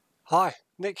Hi,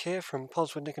 Nick here from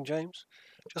Pods with Nick and James.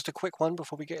 Just a quick one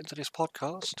before we get into this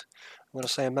podcast. I want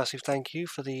to say a massive thank you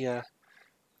for the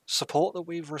support that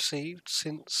we've received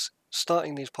since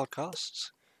starting these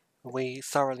podcasts. We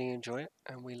thoroughly enjoy it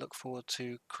and we look forward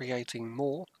to creating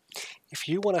more. If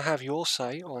you want to have your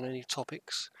say on any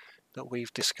topics that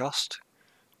we've discussed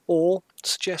or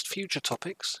suggest future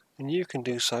topics, then you can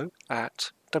do so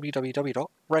at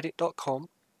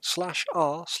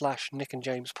www.reddit.com/r/Nick and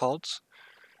James Pods.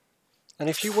 And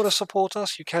if you want to support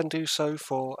us, you can do so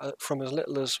for from as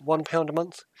little as £1 a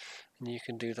month, and you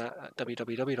can do that at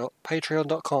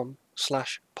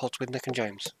www.patreon.com/pods with Nick and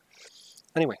James.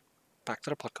 Anyway, back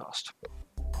to the podcast.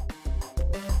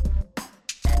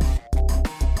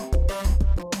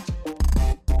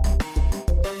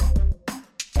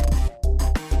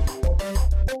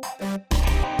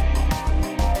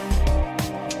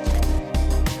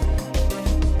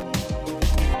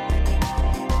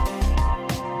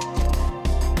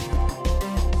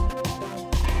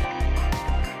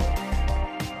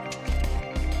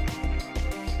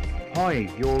 Hi,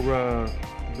 you're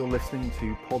listening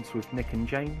to Pods with Nick and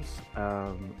James,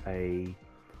 a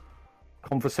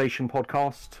conversation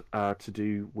podcast to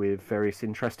do with various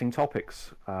interesting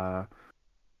topics.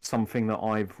 Something that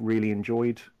I've really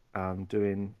enjoyed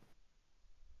doing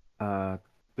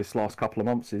this last couple of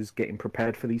months is getting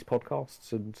prepared for these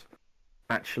podcasts and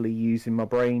actually using my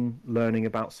brain, learning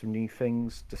about some new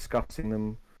things, discussing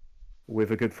them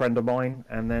with a good friend of mine,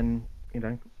 and then,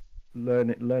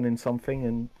 learning something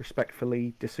and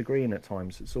respectfully disagreeing at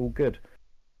times. It's all good.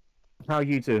 How are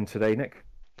you doing today, Nick?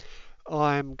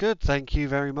 I'm good, thank you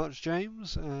very much,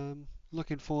 James.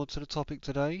 Looking forward to the topic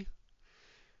today.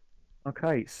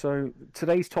 Okay, so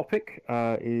today's topic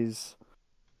is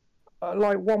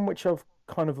like one which I've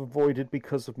kind of avoided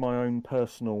because of my own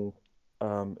personal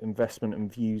investment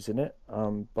and views in it,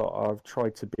 but I've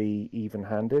tried to be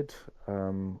even-handed,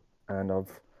 and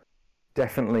I've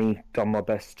definitely done my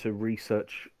best to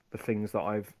research the things that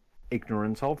I've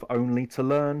ignorant of, only to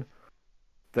learn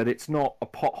that it's not a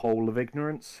pothole of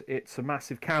ignorance, it's a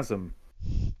massive chasm.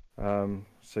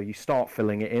 So you start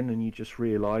filling it in and you just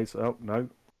realise, oh no,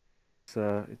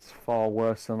 it's far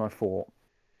worse than I thought.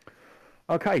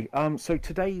 Okay, so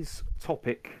today's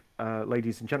topic,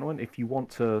 ladies and gentlemen, if you want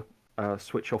to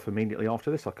switch off immediately after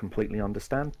this, I completely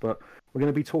understand, but we're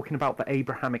going to be talking about the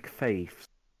Abrahamic Faiths.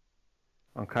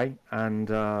 Okay, and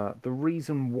the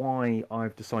reason why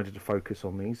I've decided to focus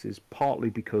on these is partly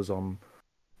because I'm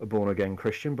a born-again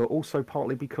Christian, but also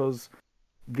partly because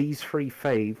these three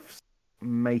faiths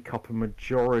make up a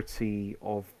majority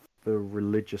of the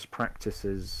religious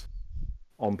practices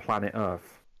on planet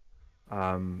Earth.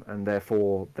 And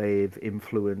therefore they've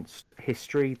influenced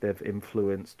history, they've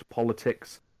influenced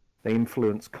politics, they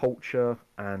influence culture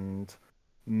and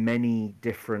many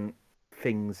different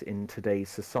things in today's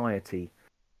society.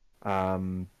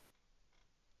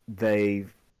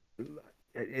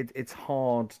 It's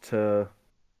hard to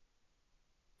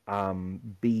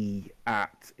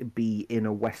be in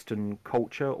a Western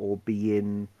culture or be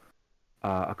in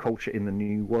a culture in the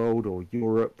New World or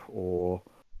Europe or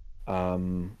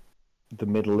the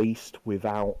Middle East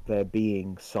without there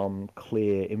being some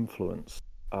clear influence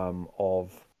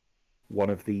of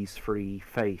one of these three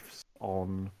faiths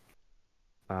on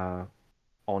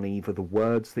either the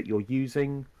words that you're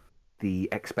using, the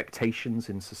expectations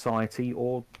in society,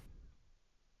 or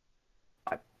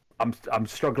I'm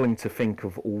struggling to think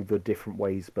of all the different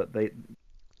ways, but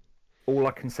all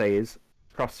I can say is,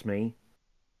 trust me,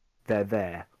 they're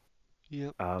there.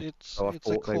 Yep, it's So I it's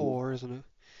a thought they were core, isn't it?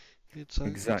 It's a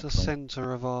exactly.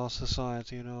 centre of our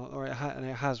society, and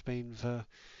it has been for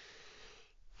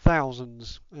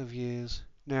thousands of years.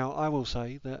 Now, I will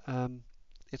say that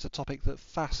it's a topic that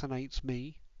fascinates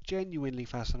me, genuinely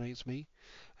fascinates me.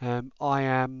 I'll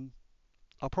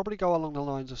probably go along the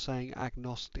lines of saying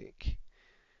agnostic.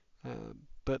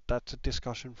 But that's a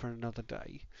discussion for another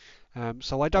day.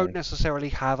 So I don't Okay. necessarily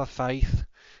have a faith.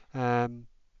 Um,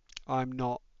 I'm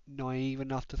not naive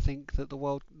enough to think that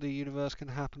the universe can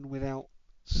happen without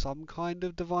some kind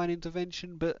of divine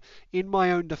intervention. But in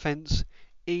my own defence,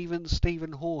 even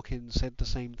Stephen Hawking said the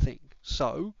same thing.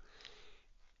 So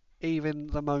even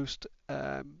the most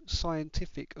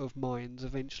scientific of minds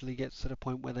eventually gets to the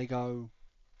point where they go,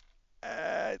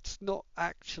 it's not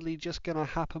actually just going to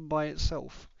happen by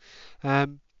itself.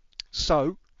 Um,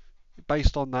 so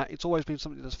based on that, it's always been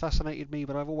something that's fascinated me,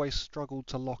 but I've always struggled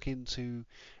to lock into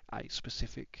a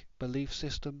specific belief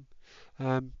system.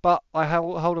 But I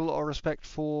hold a lot of respect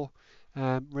for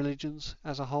religions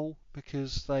as a whole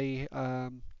because they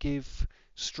give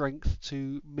strength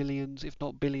to millions, if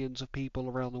not billions, of people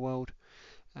around the world.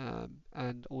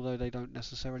 and although they don't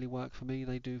necessarily work for me,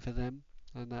 they do for them,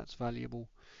 and that's valuable.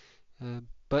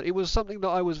 But it was something that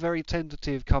I was very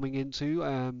tentative coming into.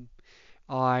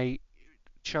 I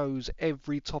chose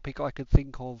every topic I could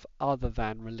think of other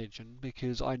than religion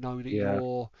because I know that Yeah,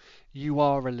 you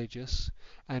are religious,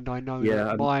 and I know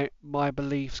that yeah, my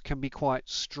beliefs can be quite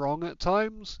strong at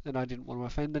times, and I didn't want to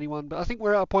offend anyone. But I think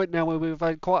we're at a point now where we've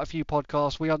had quite a few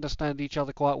podcasts, we understand each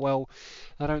other quite well.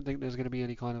 I don't think there's going to be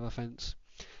any kind of offence.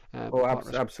 oh,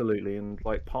 Quite absolutely. And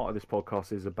like part of this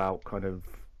podcast is about kind of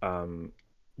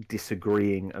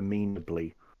disagreeing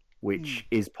amenably, mm, which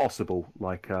is possible.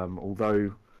 Like,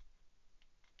 although,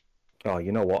 oh,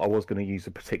 you know what? I was going to use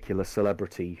a particular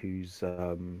celebrity who's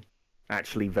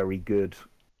actually very good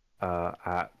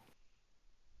at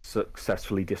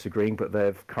successfully disagreeing, but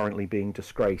they're currently being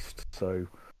disgraced. So,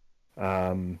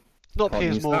 not can't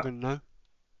Piers use that. Morgan, no.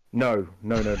 No,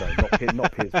 no, no, no,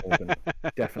 not Piers Morgan.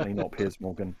 Definitely not Piers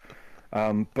Morgan.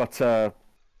 But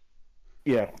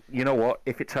yeah, you know what?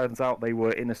 If it turns out they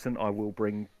were innocent, I will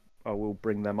bring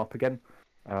them up again,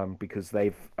 because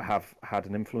have had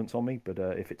an influence on me. But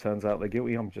if it turns out they're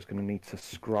guilty, I'm just going to need to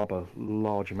scrub a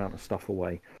large amount of stuff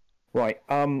away. Right.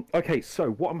 Okay.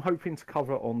 So what I'm hoping to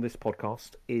cover on this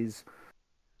podcast is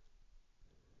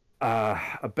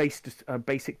a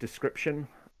basic description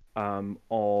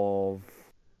of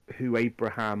who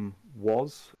Abraham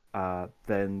was,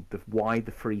 then why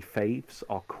the three faiths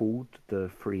are called the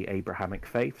three Abrahamic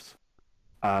faiths,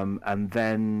 and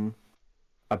then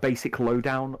a basic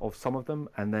lowdown of some of them,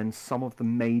 and then some of the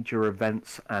major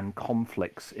events and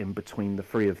conflicts in between the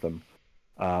three of them,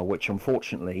 which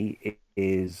unfortunately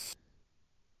is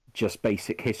just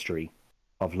basic history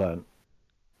I've learned.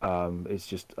 It's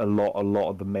just a lot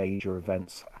of the major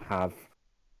events have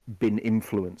been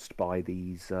influenced by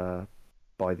these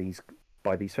by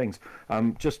these things.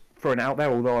 Just for an out there,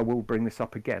 although I will bring this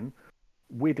up again,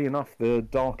 weirdly enough, the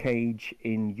Dark Age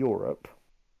in Europe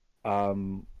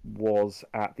was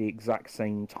at the exact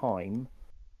same time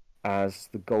as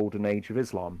the Golden Age of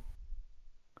Islam.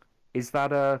 Is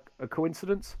that a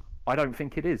coincidence? I don't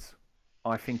think it is.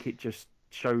 I think it just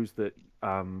shows that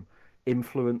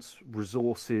influence,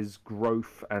 resources,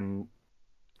 growth, and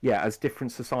yeah, as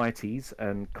different societies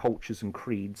and cultures and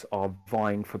creeds are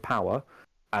vying for power,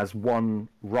 as one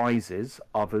rises,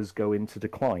 others go into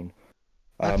decline.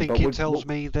 I think But it tells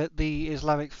me that the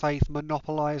Islamic faith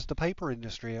monopolised the paper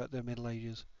industry at the Middle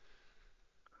Ages.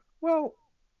 well,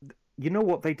 you know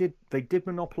what they did? They did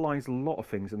monopolize a lot of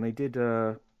things, and they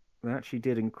actually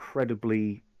did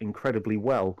incredibly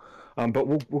well. But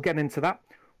we'll get into that.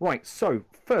 Right. So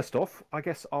first off, I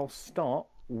guess I'll start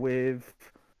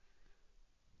with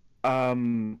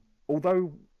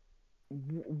although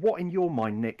what in your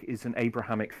mind, Nick, is an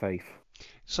Abrahamic faith?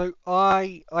 So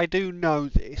I do know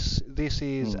this. This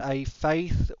is Hmm. a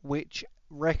faith which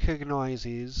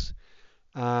recognises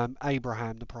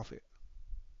Abraham the prophet.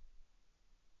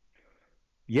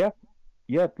 Yeah,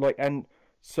 yeah, like and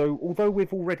so although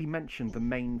we've already mentioned the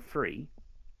main three,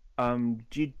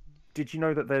 did you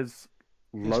know that there's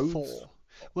There's loads? four.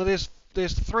 Well, there's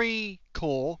three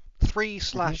core, three Hmm.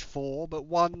 slash four, but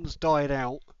one's died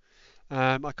out.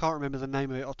 I can't remember the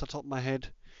name of it off the top of my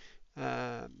head.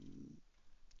 Um,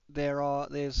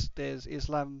 there's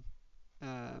Islam,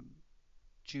 um,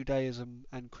 Judaism,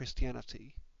 and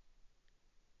Christianity.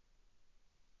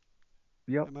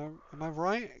 Yep. Am I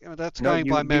right? That's No, going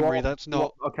by you memory. are That's you are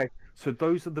not. okay. So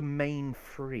those are the main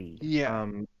three. Yeah,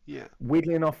 yeah.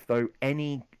 Weirdly enough, though,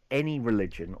 any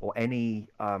religion or any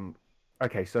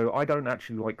okay, so I don't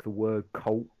actually like the word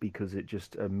cult because it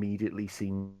just immediately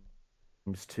seems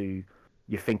to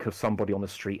you think of somebody on the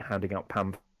street handing out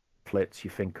pamphlets. You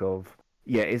think of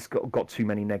yeah, it's got too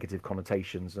many negative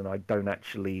connotations, and I don't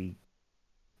actually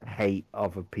hate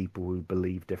other people who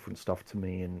believe different stuff to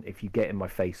me. And if you get in my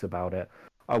face about it,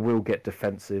 I will get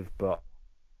defensive, but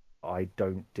I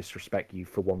don't disrespect you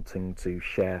for wanting to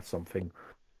share something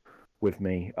with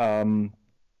me.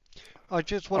 I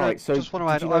just All right. So want to did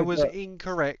add, you I know was that?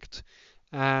 incorrect.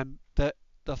 That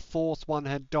the fourth one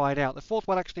had died out. The fourth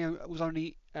one actually was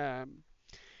only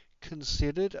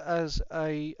considered as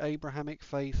a Abrahamic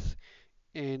faith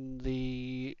in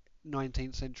the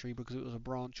 19th century because it was a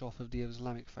branch off of the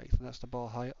Islamic faith, and that's the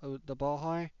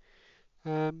Baha'i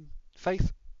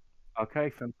faith. Okay,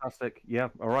 fantastic. Yeah.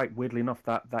 All right. Weirdly enough,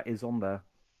 that is on there.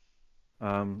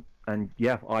 And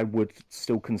yeah, I would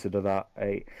still consider that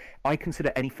a. I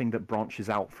consider anything that branches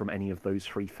out from any of those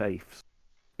three faiths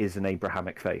is an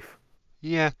Abrahamic faith.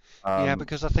 Yeah, yeah, Um,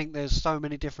 because I think there's so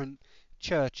many different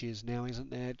churches now, isn't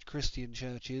there? Christian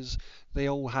churches, they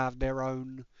all have their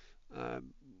own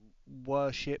um,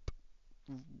 worship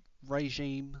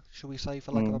regime, shall we say,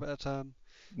 for lack of a better term.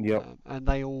 Yep. And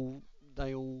they all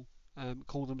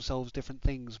call themselves different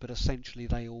things, but essentially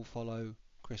they all follow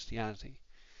Christianity.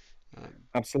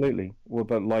 Absolutely. Well,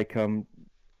 but like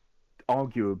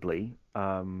arguably,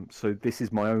 so this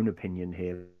is my own opinion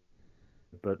here,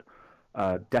 but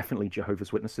definitely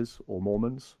Jehovah's Witnesses or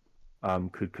Mormons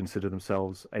could consider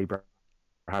themselves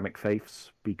Abrahamic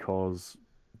faiths because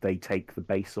they take the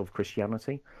base of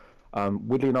Christianity.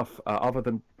 Weirdly enough, other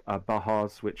than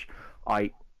Baha'is, which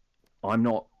I I'm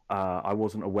not. I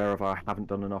wasn't aware of. I haven't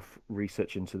done enough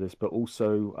research into this, but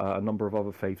also a number of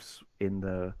other faiths in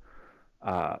the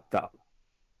that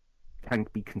can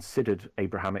be considered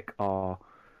Abrahamic are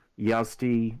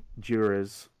Yazdi,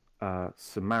 Druze,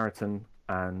 Samaritan,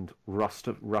 and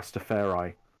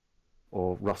Rastafari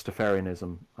or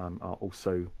Rastafarianism are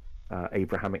also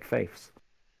Abrahamic faiths.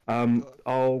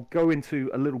 I'll go into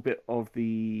a little bit of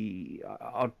the.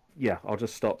 I'll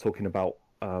just start talking about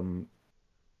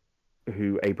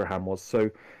who Abraham was. So,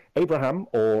 Abraham,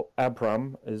 or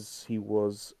Abram as he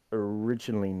was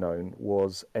originally known,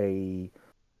 was a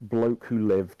bloke who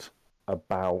lived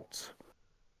about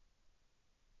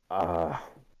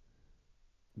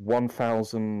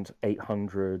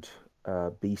 1800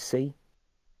 BC.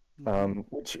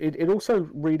 Which it also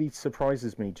really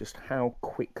surprises me just how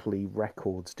quickly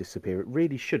records disappear. It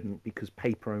really shouldn't because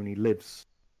paper only lives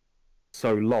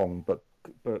so long, but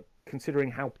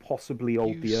considering how possibly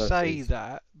old You the Earth say is.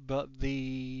 that, but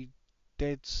the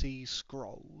Dead Sea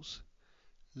Scrolls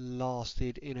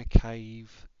lasted in a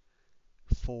cave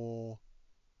for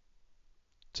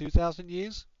 2,000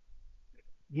 years.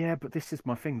 Yeah, but this is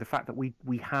my thing: the fact that we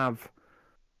have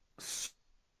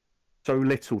so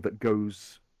little that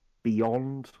goes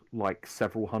beyond like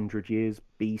several hundred years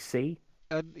BC.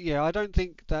 And yeah, I don't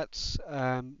think that's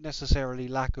necessarily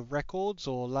lack of records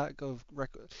or lack of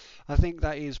record. I think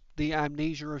that is the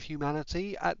amnesia of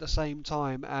humanity at the same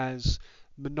time as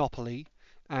monopoly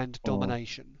and Oh,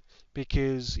 domination.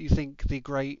 Because you think the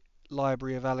Great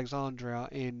Library of Alexandria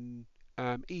in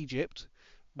Egypt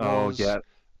oh was yeah,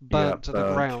 yeah, burnt to the burned.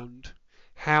 ground.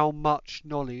 How much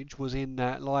knowledge was in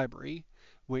that library,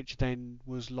 which then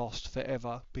was lost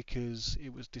forever because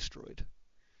it was destroyed?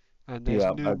 And there's Yeah,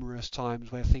 numerous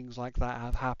times where things like that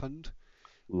have happened.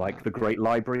 like the Um, Great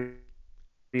Library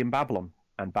in Babylon,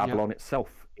 and yep. Babylon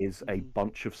itself is a Hmm.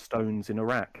 bunch of stones in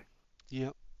Iraq.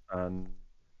 Yep. And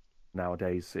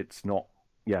nowadays, it's not.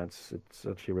 Yeah, it's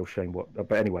actually a real shame.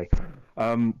 But anyway,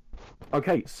 um,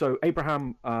 okay. So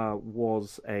Abraham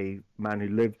was a man who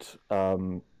lived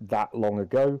that long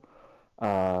ago.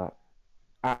 Uh,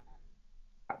 at,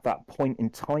 at that point in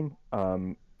time,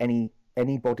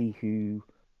 anybody who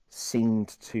seemed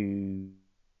to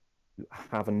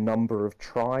have a number of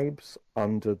tribes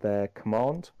under their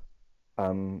command,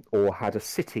 or had a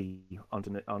city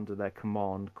under their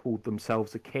command, called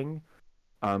themselves a king.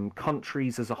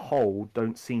 Countries as a whole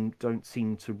don't seem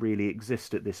to really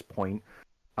exist at this point.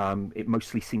 It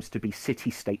mostly seems to be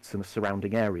city states and the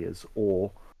surrounding areas,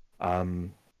 or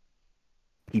um,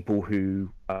 people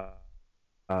who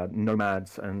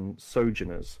nomads and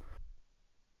sojourners.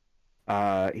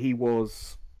 He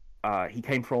was he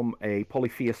came from a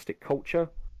polytheistic culture.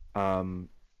 Um,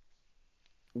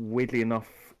 Weirdly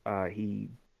enough, he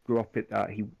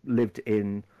he lived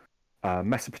in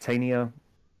Mesopotamia,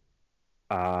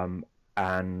 um,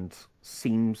 and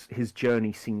seems his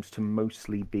journey seems to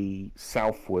mostly be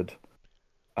southward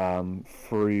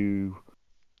through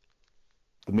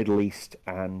the Middle East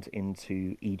and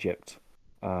into Egypt.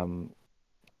 Um,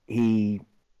 he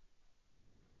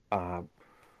uh,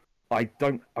 I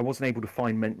wasn't able to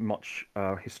find much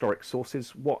historic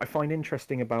sources. What I find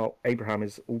interesting about Abraham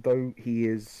is, although he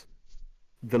is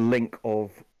the link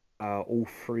of all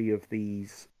three of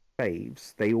these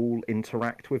faiths, they all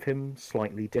interact with him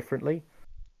slightly differently.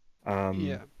 Um,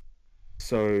 Yeah.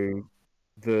 so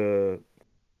the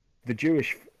the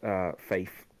Jewish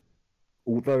faith,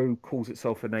 although calls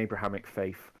itself an Abrahamic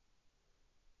faith,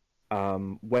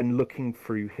 when looking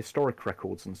through historic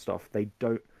records and stuff, they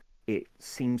don't. It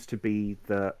seems to be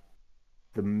that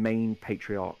the main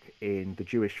patriarch in the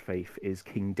Jewish faith is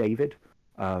King David,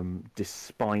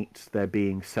 despite there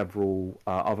being several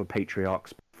other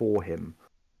patriarchs before him.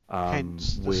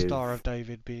 Hence the With Star of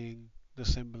David being the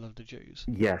symbol of the Jews.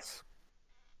 yes,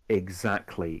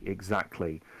 exactly,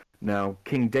 exactly. Now,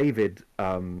 King David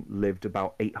lived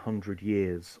about 800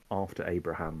 years after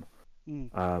Abraham.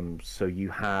 Mm. So you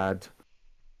had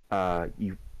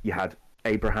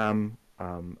Abraham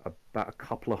about a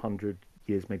couple of hundred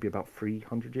years, maybe about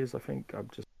 300 years, I think. I'm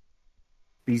just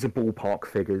These are ballpark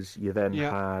figures. You then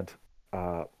Yeah. had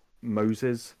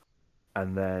Moses,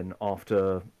 and then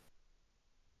after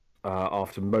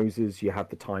After Moses, you had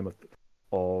the time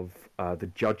of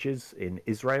the judges in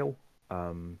Israel,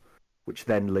 which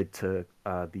then led to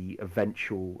the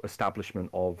eventual establishment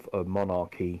of a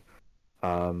monarchy,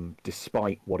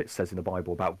 despite what it says in the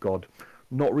Bible about God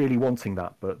not really wanting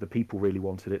that, but the people really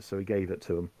wanted it, so he gave it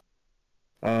to them.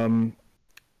 Um,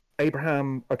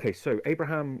 Abraham. Okay, so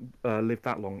Abraham lived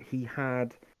that long.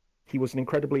 He was an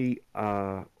incredibly.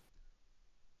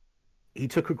 He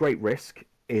took a great risk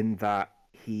in that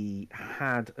he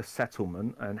had a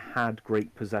settlement and had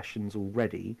great possessions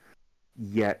already.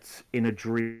 Yet, in a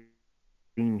dream,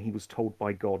 he was told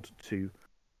by God to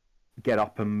get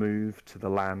up and move to the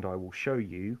land I will show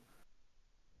you,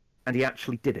 and he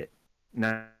actually did it.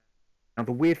 Now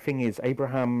the weird thing is,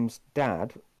 Abraham's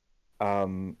dad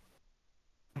um,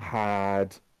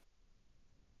 had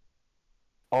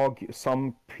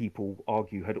some people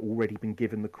argue had already been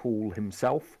given the call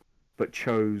himself, but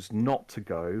chose not to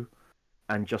go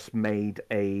and just made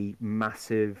a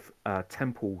massive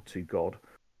temple to God.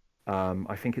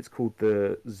 I think it's called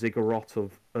the Ziggurat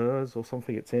of Urs or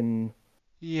something. It's in.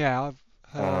 Yeah, I've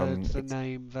heard the It's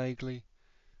name vaguely.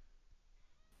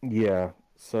 yeah.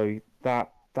 So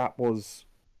that was.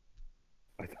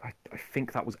 I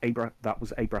think that was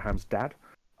Abraham's dad,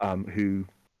 who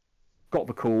got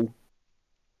the call,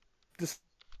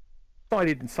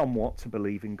 decided somewhat to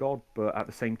believe in God, but at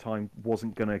the same time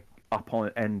wasn't going to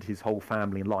end his whole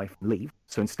family and life and leave.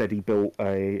 So instead, he built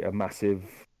a massive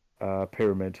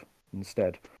pyramid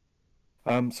instead.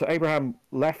 So Abraham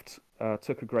left,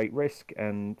 took a great risk,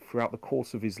 and throughout the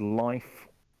course of his life,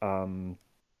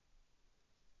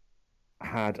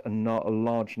 had a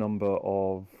large number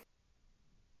of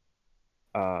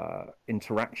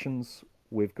interactions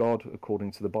with God,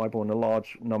 according to the Bible, and a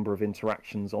large number of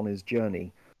interactions on his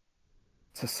journey.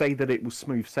 To say that it was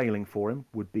smooth sailing for him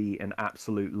would be an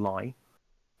absolute lie.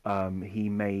 He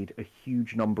made a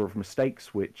huge number of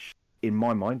mistakes, which, in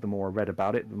my mind, the more I read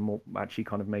about it, the more actually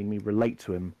kind of made me relate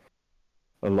to him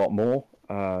a lot more.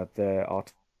 There are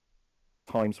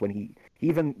times when he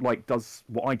even like does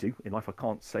what I do in life. I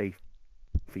can't say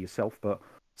for yourself, but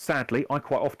sadly, I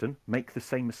quite often make the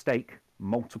same mistake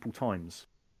multiple times.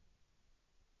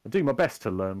 I do my best to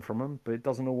learn from them, but it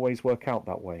doesn't always work out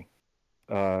that way.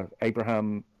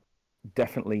 Abraham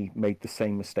definitely made the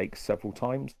same mistake several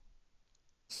times,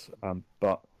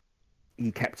 but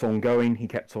he kept on going, he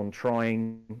kept on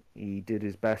trying, he did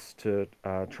his best to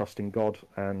trust in God,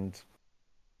 and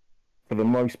for the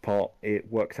most part,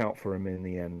 it worked out for him in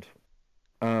the end.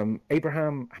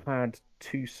 Abraham had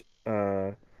two,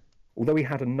 although he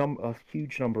had a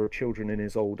huge number of children in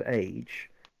his old age,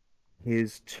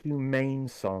 his two main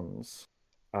sons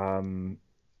um,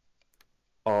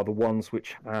 are the ones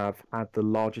which have had the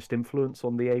largest influence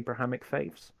on the Abrahamic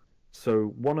faiths.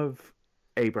 So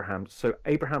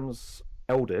Abraham's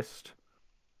eldest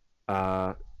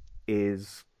uh,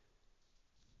 is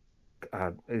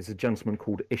is a gentleman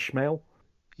called Ishmael,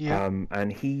 Yeah,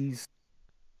 and he's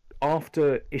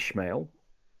after Ishmael.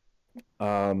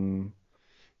 Um,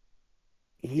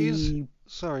 is he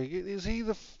sorry, is he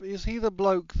the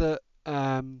bloke that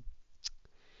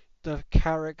the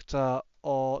character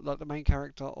or like the main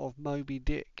character of Moby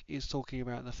Dick is talking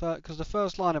about in the first? Because the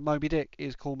first line of Moby Dick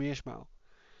is "Call me Ishmael,"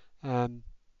 um,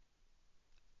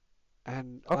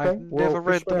 and I've okay. never Well,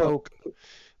 read the Ishmael, book.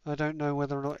 I don't know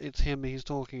whether or not it's him he's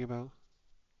talking about.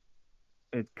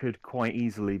 it could quite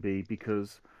easily be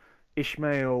because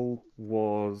Ishmael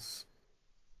was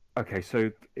okay.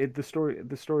 So the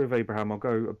story of Abraham, I'll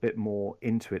go a bit more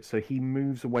into it. So he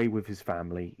moves away with his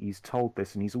family. He's told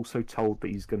this, and he's also told that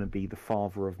he's going to be the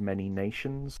father of many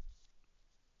nations.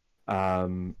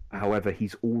 However,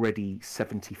 he's already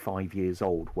 75 years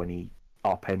old when he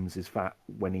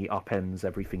upends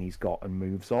everything he's got and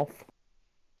moves off.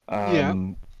 Yeah,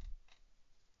 Um,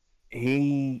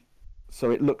 he so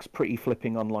it looks pretty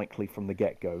flipping unlikely from the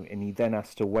get go, and he then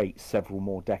has to wait several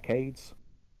more decades.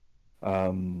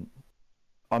 Um,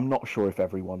 I'm not sure if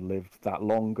everyone lived that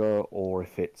longer or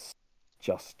if it's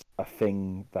just a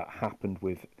thing that happened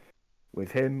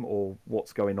with him or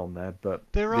what's going on there. But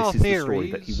there are this is the story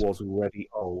that he theories. was already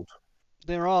old.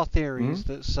 There are Hmm? theories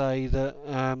that say that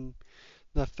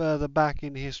the further back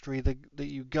in history that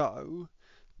you go,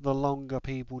 the longer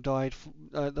people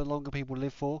the longer people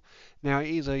live for. Now it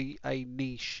is a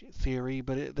niche theory,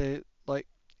 but like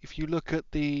if you look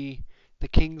at the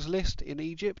kings list in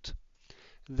Egypt,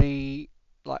 the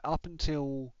like up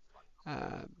until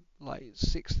like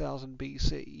 6000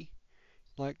 BC,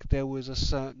 like there was a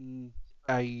certain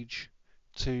age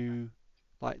to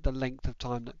like the length of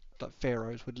time that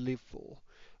pharaohs would live for,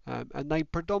 and they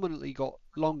predominantly got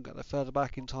longer the further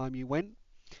back in time you went.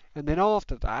 And then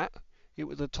after that, it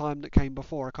was the time that came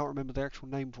before. I can't remember the actual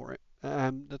name for it.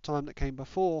 The time that came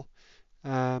before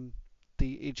um,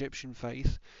 the Egyptian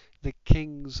faith, the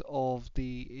kings of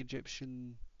the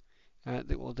Egyptian,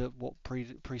 what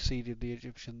preceded the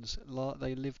Egyptians,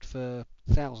 they lived for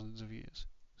thousands of years.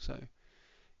 So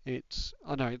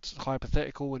I know it's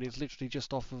hypothetical and it's literally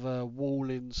just off of a wall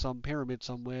in some pyramid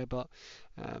somewhere, but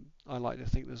I like to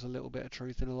think there's a little bit of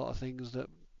truth in a lot of things that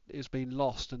is been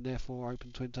lost and therefore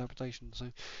open to interpretation. So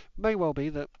it may well be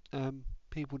that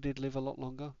people did live a lot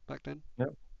longer back then.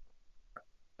 Yep,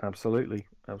 absolutely,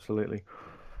 absolutely.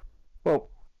 Well,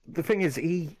 the thing is,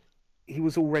 he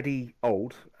was already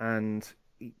old, and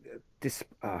this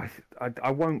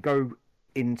I won't go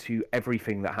into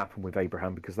everything that happened with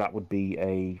Abraham because that would be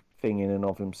a thing in and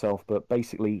of himself. But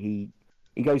basically,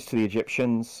 he goes to the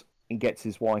Egyptians. He gets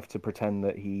his wife to pretend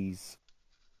that she's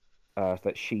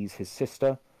his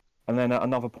sister, and then at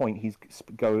another point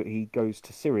he goes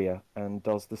to Syria and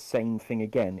does the same thing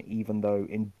again, even though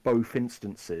in both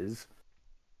instances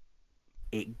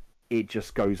it it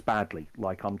just goes badly.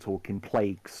 Like I'm talking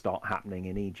plagues start happening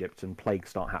in Egypt and plagues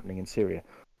start happening in Syria.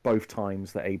 Both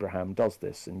times that Abraham does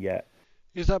this, and yet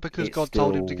Is that because it's God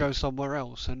told him to still go somewhere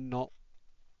else and not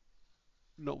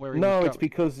where he was no. going?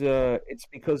 It's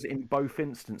because in both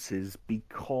instances,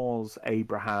 because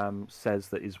Abraham says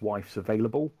that his wife's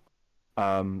available,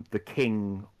 the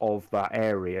king of that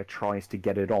area tries to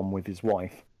get it on with his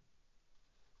wife.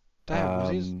 Damn,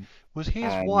 Um, was his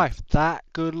and wife that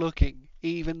good looking,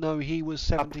 even though he was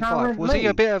 75? apparently, Was he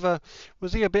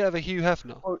a bit of a Hugh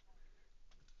Hefner?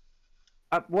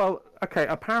 well, okay.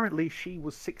 Apparently, she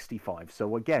was 65.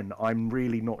 So again, I'm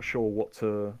really not sure what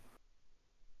to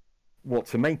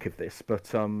make of this.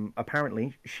 But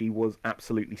apparently, she was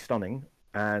absolutely stunning,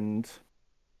 and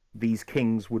these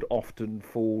kings would often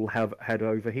fall head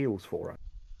over heels for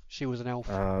She was an elf.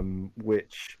 her.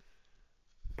 Which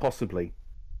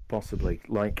possibly,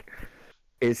 like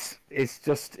it's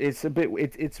a bit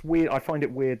it's weird. I find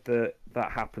it weird that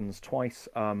that happens twice.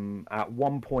 At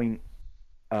one point,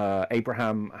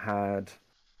 Abraham had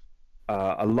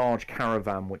a large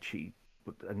caravan, which he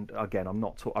and again,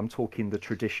 I'm talking the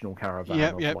traditional caravan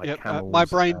Yep, of yep, like yep. My camels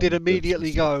brain did and goods and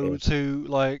immediately stuff go here. to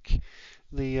like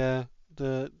the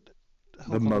The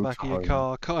hook on the back of your motorhome,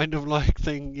 car kind of like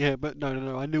thing. Yeah, but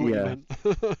no. I knew what you yeah. meant.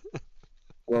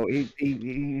 Well,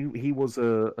 he was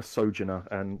a sojourner,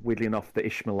 and weirdly enough, the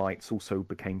Ishmaelites also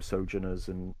became sojourners,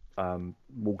 and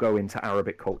we'll go into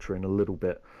Arabic culture in a little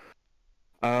bit.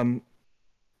 Um,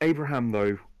 Abraham,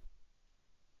 though,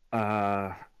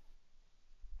 uh,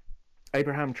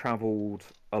 Abraham traveled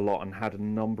a lot and had a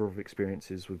number of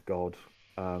experiences with God,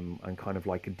 and kind of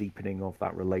like a deepening of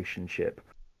that relationship.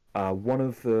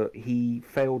 He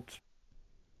failed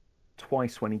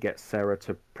twice when he gets Sarah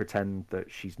to pretend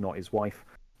that she's not his wife.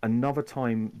 Another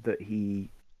time that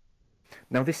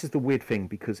now this is the weird thing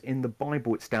because in the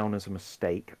Bible it's down as a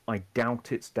mistake. I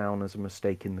doubt it's down as a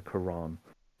mistake in the Quran.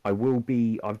 I've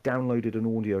downloaded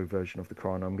an audio version of the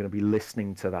Quran. I'm going to be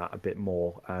listening to that a bit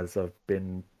more as I've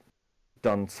been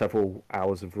done several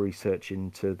hours of research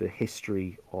into the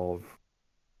history of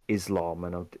Islam,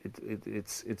 and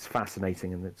it's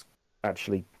fascinating, and it's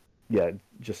actually, yeah,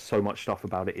 just so much stuff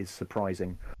about it is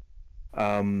surprising.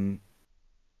 Um,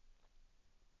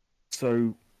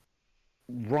 so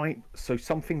so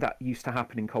something that used to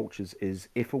happen in cultures is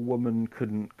if a woman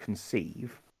couldn't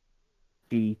conceive,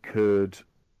 she could.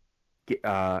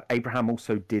 Abraham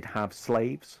also did have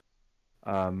slaves.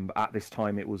 At this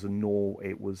time, it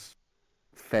was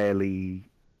fairly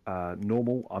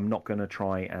normal. I'm not going to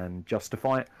try and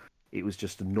justify it. It was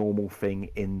just a normal thing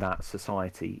in that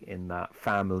society, in that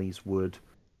families would,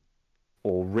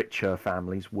 or richer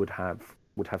families would have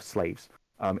slaves.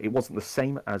 It wasn't the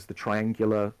same as the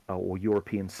triangular or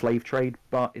European slave trade,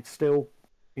 but it still,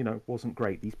 wasn't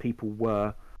great. These people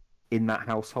were in that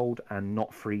household and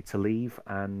not free to leave,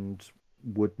 and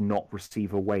would not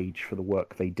receive a wage for the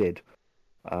work they did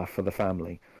for the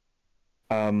family.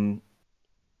 Um,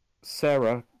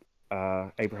 Sarah,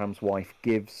 Abraham's wife,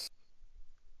 gives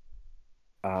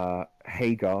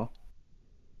Hagar,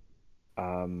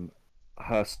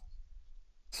 her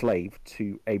slave,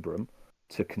 to Abram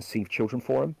to conceive children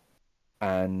for him,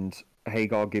 and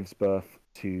Hagar gives birth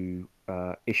to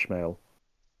Ishmael,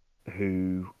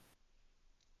 who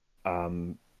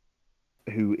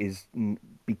is,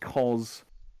 because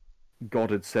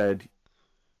God had said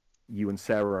you and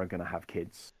Sarah are going to have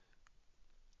kids.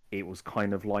 It was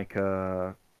kind of like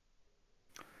it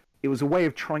was a way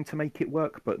of trying to make it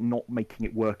work, but not making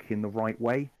it work in the right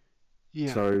way.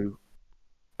 Yeah. So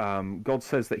God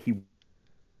says that he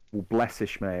will bless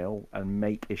Ishmael and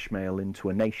make Ishmael into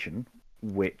a nation,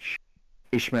 which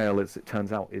Ishmael, as it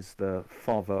turns out, is the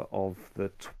father of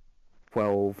the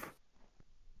 12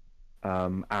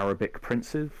 Arabic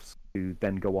princes, who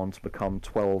then go on to become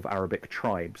 12 Arabic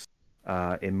tribes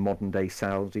in modern-day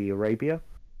Saudi Arabia.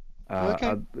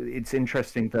 Okay. It's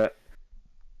interesting that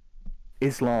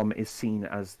Islam is seen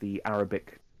as the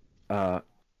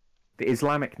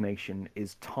Islamic nation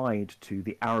is tied to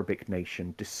the Arabic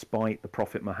nation, despite the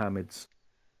Prophet Muhammad's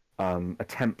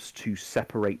attempts to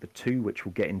separate the two, which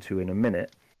we'll get into in a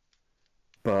minute.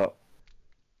 But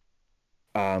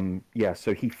so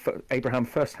Abraham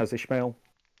first has Ishmael,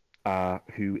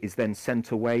 who is then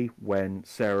sent away when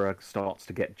Sarah starts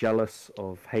to get jealous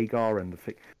of Hagar, and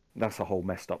that's a whole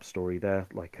messed up story there.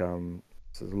 Like,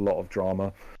 there's a lot of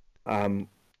drama, and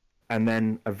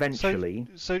then eventually,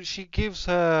 so she gives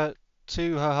her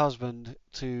to her husband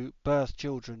to birth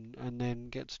children, and then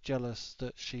gets jealous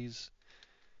that she's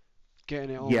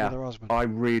getting it on with her husband. I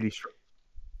really,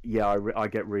 I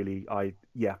get really,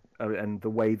 and the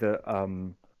way that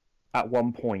at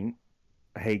one point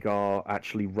Hagar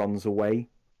actually runs away,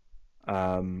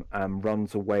 and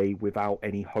runs away without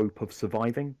any hope of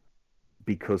surviving,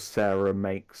 because Sarah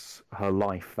makes her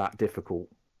life that difficult.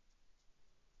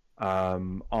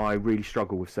 I really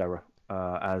struggle with Sarah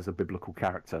as a biblical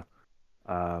character,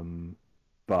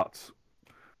 but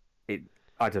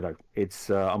I don't know. It's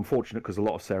unfortunate, because a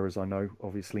lot of Sarahs I know,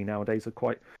 obviously nowadays, are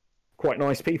quite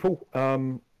nice people.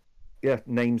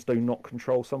 Names do not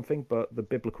control something, but the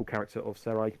biblical character of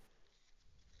Sarai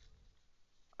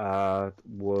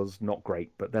was not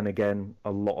great. But then again,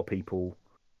 a lot of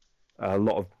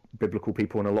biblical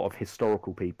people and a lot of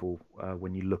historical people,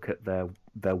 when you look at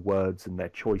their words and their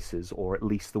choices, or at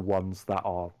least the ones that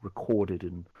are recorded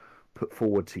and put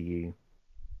forward to you,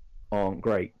 aren't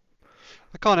great.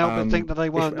 I can't help but think that they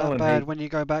weren't Ishmael that and bad when you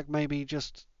go back maybe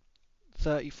just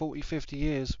 30, 40, 50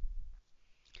 years.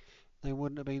 They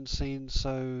wouldn't have been seen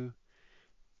so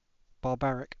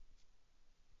barbaric.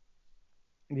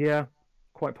 Yeah,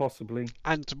 quite possibly.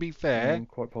 And to be fair,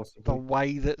 quite the possibly.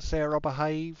 way that Sarah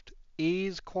behaved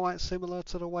is quite similar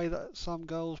to the way that some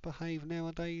girls behave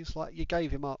nowadays. Like, you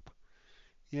gave him up.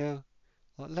 Yeah.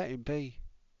 Like, let him be.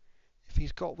 If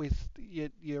he's got with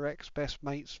your ex-best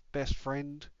mate's best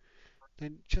friend,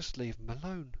 then just leave him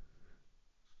alone.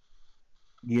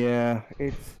 Yeah,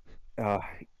 it's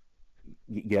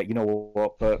you know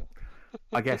what, but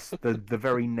I guess the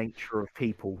very nature of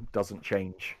people doesn't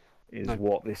change, is No.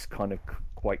 what this kind of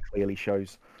quite clearly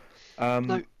shows.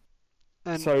 No.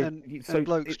 And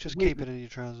blokes, just keep it in your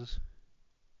trousers.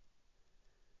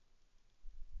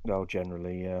 Well,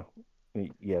 generally,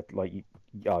 yeah, like you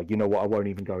know what? I won't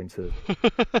even go into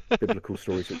biblical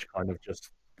stories which kind of just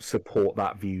support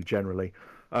that view generally.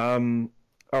 All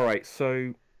right,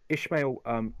 so Ishmael,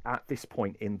 at this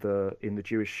point in the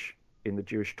Jewish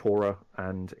Torah,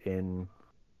 and the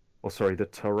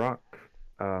Tanakh,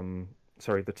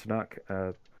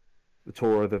 the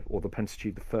Torah, or the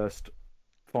Pentateuch, the first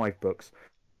 5 books,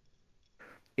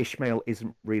 Ishmael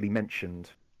isn't really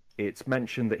mentioned. It's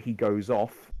mentioned that he goes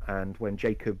off, and when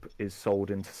Jacob is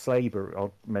sold into slavery,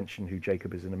 I'll mention who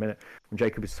Jacob is in a minute. When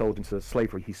Jacob is sold into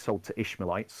slavery, he's sold to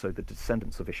Ishmaelites, so the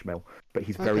descendants of Ishmael, but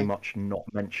he's very much not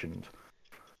mentioned.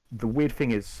 The weird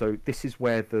thing is, so this is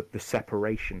where the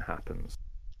separation happens.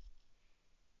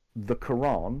 The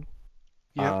Quran,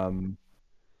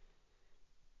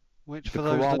 which, for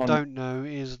those that don't know,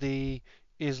 is the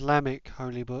Islamic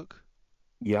holy book.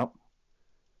 Yep.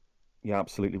 Yeah,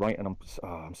 absolutely right. And I'm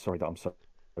sorry that I'm so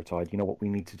tired. You know what? We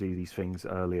need to do these things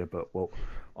earlier, but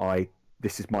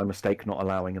this is my mistake, not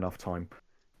allowing enough time.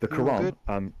 The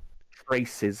Quran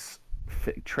traces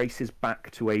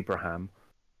back to Abraham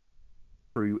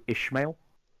through Ishmael,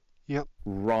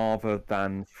 rather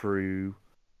than through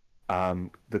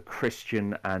the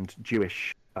Christian and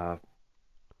Jewish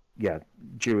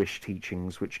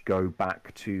teachings, which go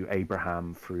back to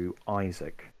Abraham through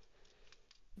Isaac.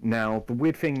 Now, the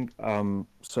weird thing,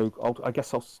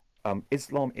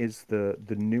 Islam is the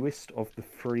newest of the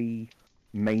 3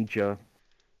 major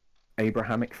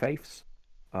Abrahamic faiths.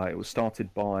 It was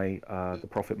started by the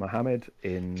Prophet Muhammad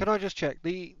in... Can I just check?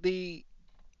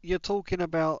 You're talking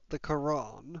about the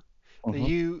Quran.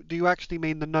 Do you actually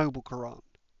mean the Noble Quran?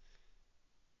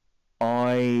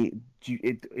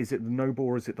 Is it the Noble,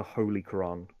 or is it the Holy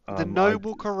Quran? The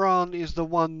Noble Quran is the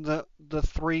one that the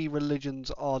 3 religions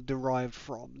are derived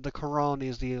from. The Quran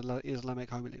is the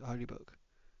Islamic holy book.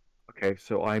 Okay,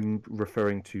 so I'm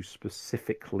referring to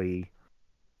specifically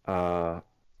the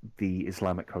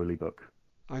Islamic holy book.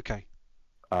 Okay.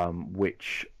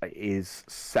 Which is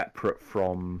separate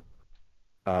from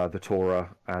the Torah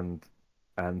and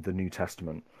the New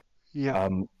Testament. Yeah.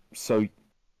 So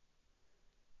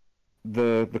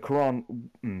the Quran,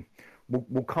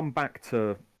 we'll come back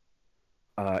to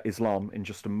Islam in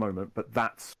just a moment, but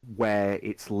that's where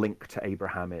its link to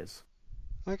Abraham is.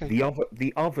 Okay.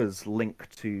 The others link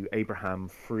to Abraham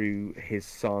through his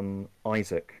son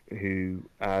Isaac, who,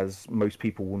 as most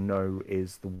people will know,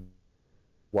 is the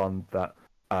one that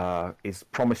is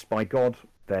promised by God.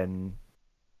 Then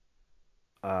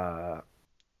God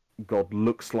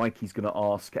looks like he's going to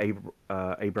ask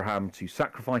Abraham to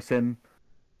sacrifice him,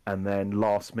 and then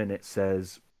last minute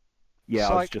says, "Yeah,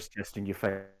 I was Psych. just testing your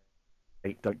faith.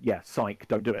 Psych,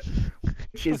 don't do it."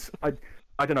 Which is, I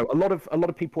don't know. A lot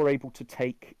of people are able to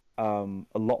take a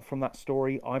lot from that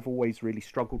story. I've always really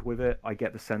struggled with it. I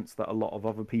get the sense that a lot of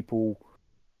other people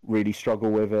really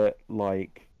struggle with it.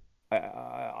 Like,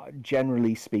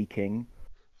 generally speaking,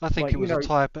 I think like it was a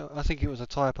typo. I think it was a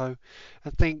typo. I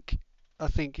think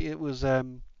it was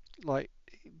like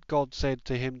God said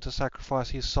to him to sacrifice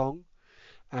his song,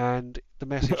 and the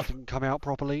message didn't come out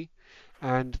properly.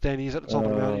 And then he's at the top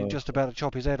of the mountain, just about to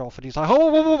chop his head off, and he's like, "Oh,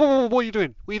 whoa, whoa, whoa, whoa, what are you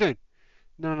doing? What are you doing?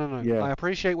 No, no, no. yeah, I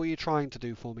appreciate what you're trying to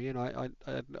do for me, and I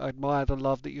admire the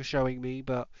love that you're showing me,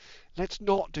 but let's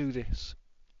not do this."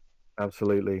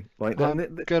 absolutely. Like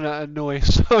I'm gonna annoy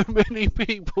so many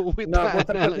people with no, that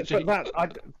analogy.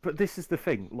 but this is the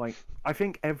thing. Like, I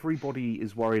think everybody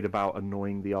is worried about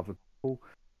annoying the other people.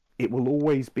 It will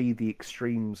always be the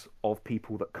extremes of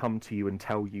people that come to you and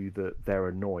tell you that they're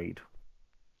annoyed.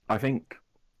 I think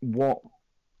what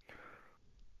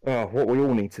what we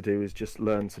all need to do is just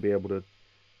learn to be able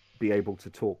to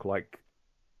talk like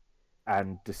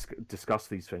and discuss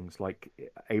these things. Like,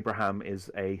 Abraham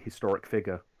is a historic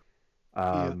figure.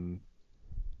 Yeah.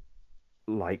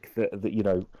 Like that you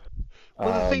know.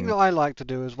 Well, the thing that Um, I like to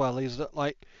do as well is that,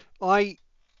 like, I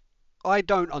I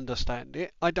don't understand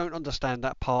it. I don't understand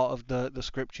that part of the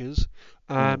scriptures.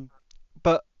 mm,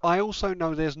 But I also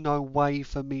know there's no way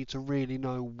for me to really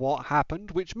know what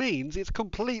happened, which means it's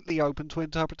completely open to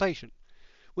interpretation,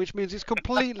 which means it's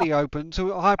completely open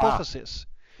to a ah, hypothesis.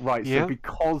 right. So Yeah?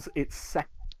 because it's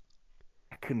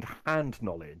second-hand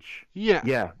knowledge. Yeah.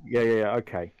 Yeah.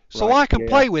 Okay. So Right. I can Yeah.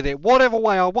 play with it whatever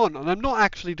way I want, and I'm not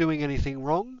actually doing anything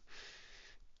wrong.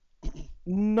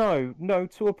 No, no.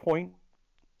 To a point.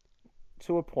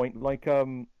 To a point. Like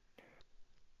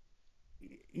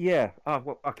yeah.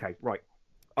 Well. Okay. Right.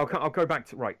 I'll go back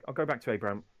to right. I'll go back to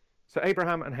Abraham. So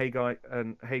Abraham and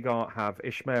Hagar have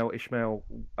Ishmael. Ishmael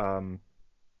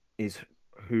is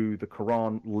who the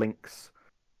Quran links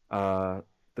the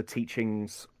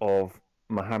teachings of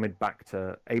Muhammad back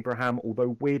to Abraham.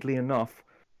 Although weirdly enough,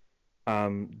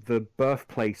 the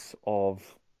birthplace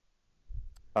of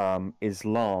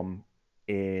Islam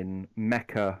in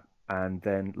Mecca and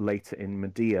then later in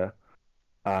Medina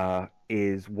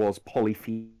was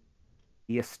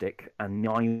polytheistic and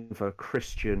neither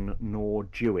Christian nor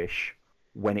Jewish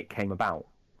when it came about.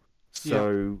 Yeah.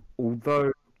 So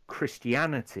although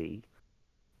Christianity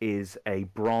is a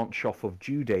branch off of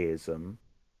Judaism,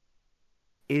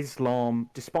 Islam,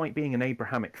 despite being an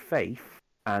Abrahamic faith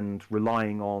and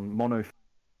relying on monotheism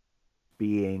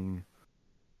being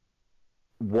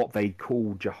what they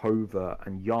call Jehovah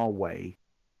and Yahweh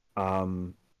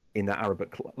in the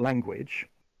Arabic language,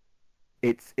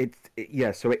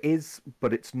 yeah. So it is,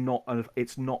 but it's not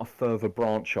a further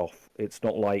branch off. It's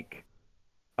not like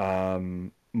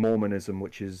Mormonism,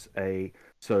 which is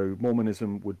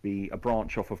Mormonism would be a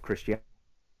branch off of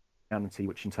Christianity,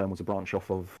 which in turn was a branch off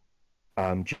of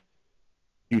um,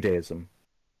 Judaism.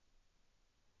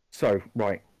 So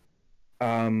right,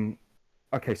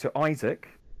 okay. So Isaac,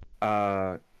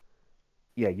 yeah,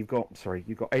 you've got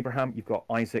Abraham, you've got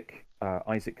Isaac.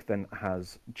 Isaac then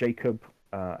has Jacob,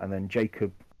 and then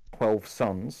Jacob 12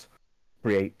 sons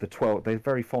create the 12. They're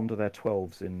very fond of their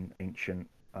 12s in ancient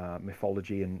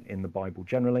mythology and in the Bible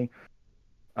generally.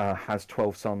 Has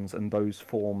 12 sons, and those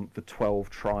form the 12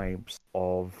 tribes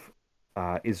of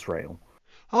Israel.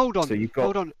 Hold on. So you've got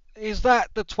Hold on. Is that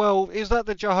the 12? Is that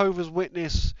the Jehovah's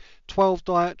Witness 12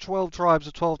 tribes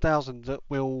of 12,000 that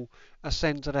will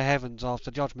ascend to the heavens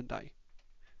after Judgment Day?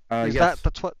 Is that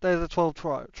yes, they're the 12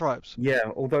 tribes?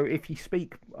 yeah. Although if you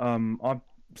speak, I've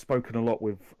spoken a lot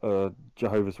with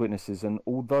Jehovah's Witnesses, and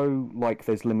although like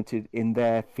there's limited in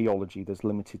their theology, there's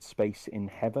limited space in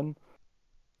heaven.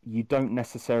 You don't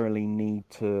necessarily need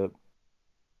to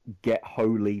get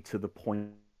holy to the point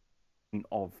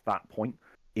of that point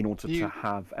in order to You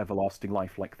have everlasting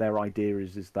life. Like their idea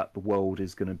is that the world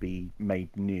is going to be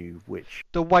made new, which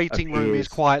The waiting room is appears.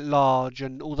 quite large,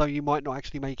 and although you might not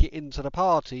actually make it into the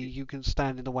party, you can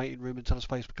stand in the waiting room until a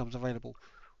space becomes available.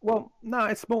 Well, no,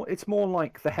 it's more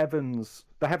like the heavens.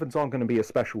 The heavens aren't going to be a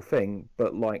special thing,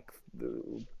 but like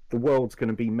the world's going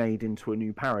to be made into a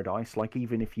new paradise. Like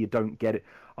even if you don't get it,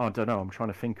 I don't know. I'm trying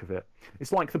to think of it.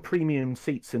 It's like the premium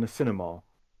seats in a cinema.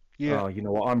 Yeah. You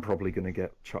know what? I'm probably going to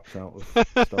get chucked out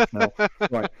of stuff now.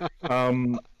 Right.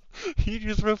 Um. You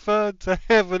just referred to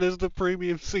heaven as the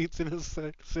premium seats in a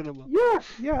cinema, Yeah.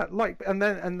 Yeah. Like and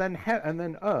then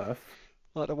Earth.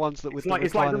 like the ones that with the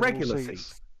It's like the reclinable regular seats.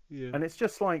 seats, Yeah. and it's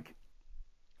just like.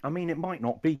 I mean, it might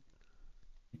not be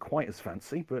quite as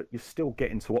fancy, but you're still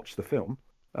getting to watch the film.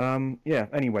 Yeah.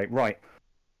 Anyway, right.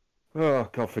 Oh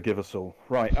God, forgive us all.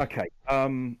 Right. Okay.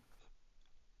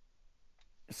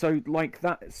 So like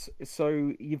that.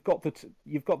 So you've got the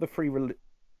you've got the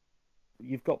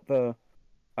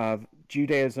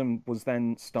Judaism was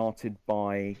then started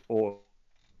by or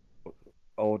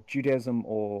Judaism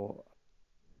or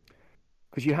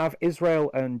because you have Israel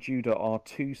and Judah are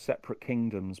two separate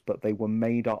kingdoms, but they were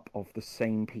made up of the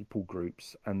same people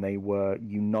groups, and they were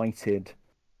united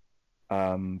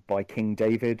by King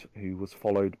David, who was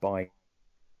followed by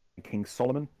King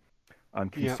Solomon.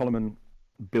 King Yeah. Solomon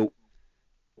built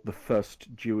the first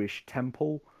Jewish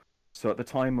temple. So at the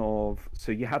time of,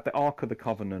 so you had the Ark of the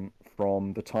Covenant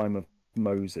from the time of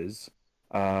Moses.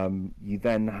 You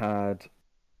then had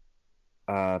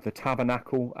the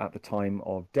tabernacle at the time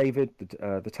of David.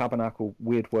 The tabernacle,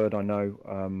 weird word I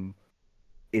know,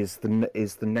 is the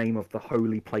name of the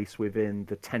holy place within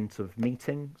the tent of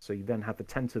meeting. So you then had the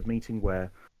tent of meeting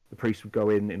where the priest would go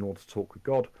in order to talk with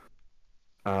God.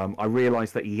 I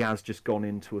realise that he has just gone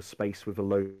into a space with a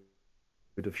load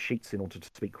of sheets in order to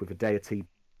speak with a deity,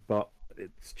 but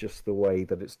it's just the way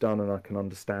that it's done, and I can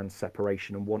understand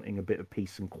separation and wanting a bit of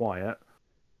peace and quiet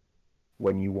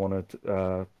when you want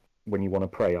to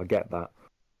pray. I get that.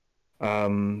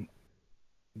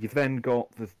 You've then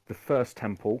got the first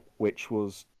temple, which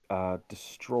was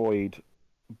destroyed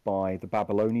by the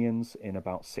Babylonians in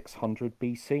about 600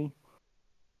 BC,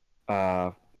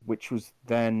 which was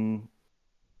then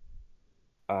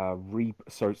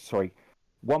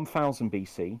 1000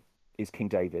 BC is King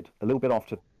David. A little bit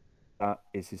after that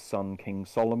is his son King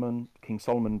Solomon. King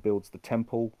Solomon builds the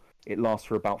temple. It lasts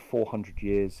for about 400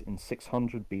 years. In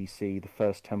 600 BC, the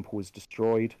first temple was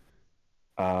destroyed,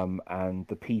 and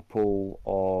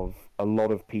a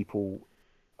lot of people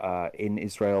in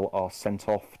Israel are sent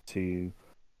off to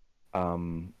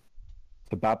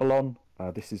Babylon.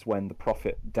 This is when the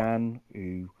prophet Dan,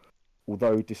 who,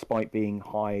 although despite being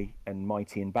high and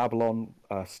mighty in Babylon,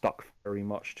 stuck very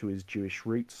much to his Jewish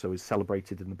roots, so is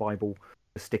celebrated in the Bible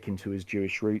for sticking to his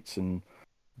Jewish roots and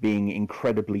being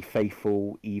incredibly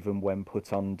faithful even when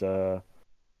put under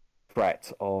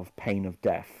threat of pain of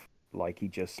death. Like he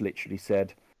just literally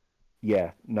said,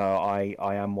 yeah, no, I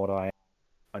am what I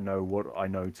know what I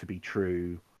know to be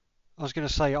true. I was going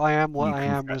to say, I am what You I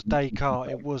can am was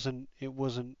Descartes. It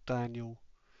wasn't Daniel.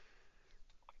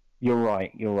 you're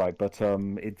right, but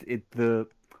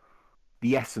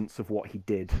the essence of what he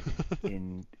did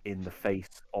in the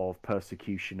face of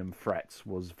persecution and threats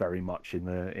was very much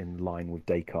in line with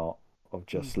Descartes of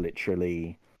just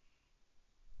literally,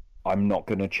 I'm not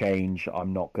going to change,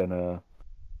 I'm not going to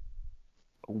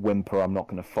whimper, I'm not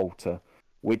going to falter,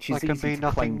 which I is can easy be to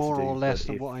nothing claim to more or do, less but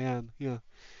than if what I am. Yeah.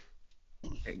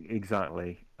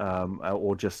 exactly,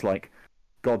 or just like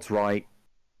God's right,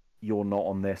 you're not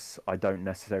on this, I don't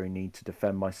necessarily need to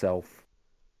defend myself,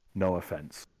 no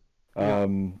offense. Yeah.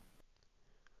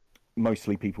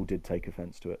 Mostly people did take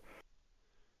offense to it.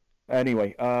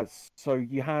 Anyway, so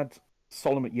you had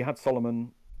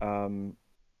Solomon,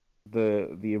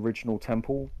 the original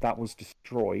temple that was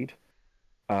destroyed.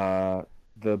 Uh,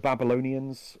 the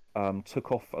Babylonians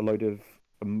took off a load of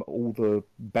all the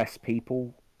best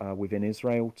people within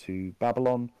Israel to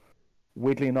Babylon.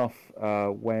 Weirdly enough,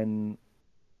 when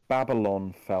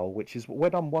Babylon fell, which is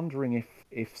when I'm wondering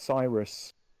if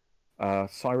Cyrus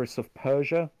of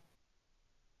Persia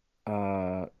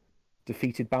uh,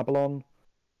 defeated Babylon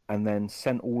and then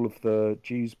sent all of the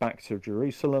Jews back to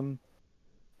Jerusalem,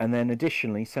 and then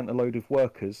additionally sent a load of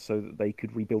workers so that they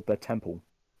could rebuild their temple.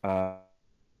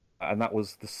 And that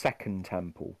was the second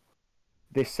temple.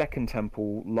 This second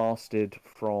temple lasted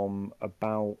from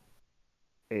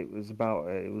it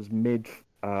was mid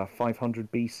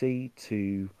 500 BC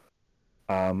to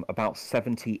about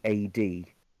 70 AD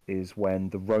is when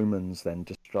the Romans then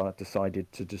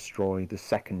decided to destroy the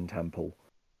second temple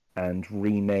and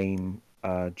rename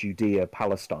Judea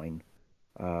Palestine,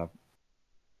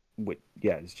 which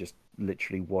yeah is just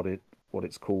literally what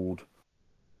it's called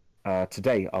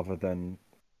today, other than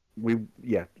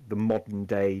the modern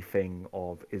day thing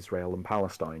of Israel and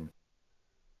Palestine.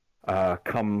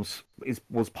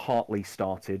 was partly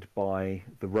started by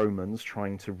the Romans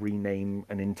trying to rename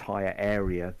an entire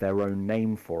area their own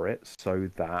name for it, so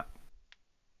that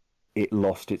it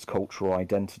lost its cultural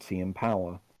identity and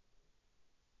power.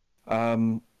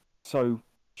 So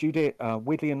Judea,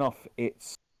 weirdly enough,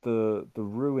 it's the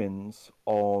ruins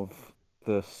of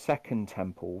the second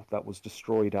temple that was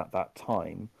destroyed at that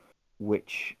time,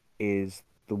 which is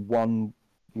the one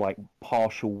like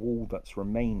partial wall that's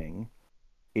remaining,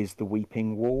 is the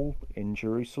Weeping Wall in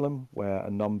Jerusalem, where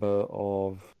a number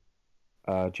of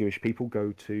Jewish people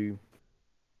go to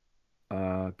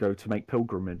make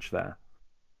pilgrimage there.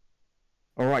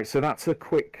 All right, so that's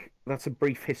a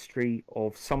brief history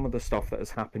of some of the stuff that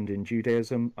has happened in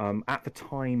Judaism. At the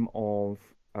time of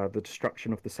the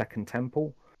destruction of the Second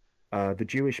Temple, the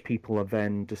Jewish people are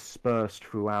then dispersed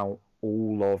throughout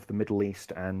all of the Middle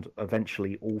East and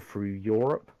eventually all through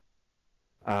Europe.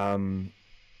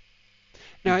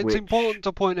 Now, it's important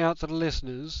to point out to the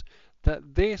listeners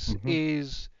that this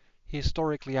is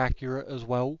historically accurate as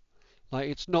well. Like,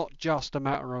 it's not just a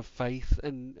matter of faith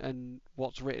and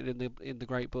what's written in the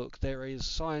great book. There is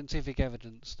scientific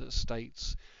evidence that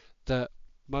states that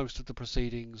most of the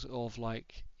proceedings of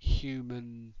like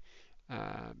human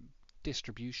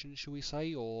distribution, shall we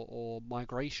say, or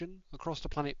migration across the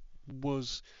planet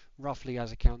was roughly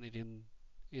as accounted in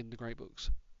the great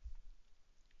books.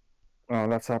 Oh,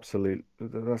 that's absolutely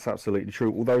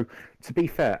true. Although, to be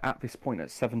fair, at this point at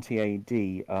 70 AD,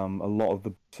 a lot of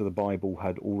the books of the Bible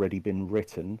had already been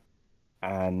written,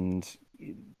 and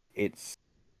it's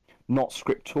not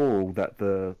scriptural that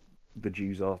the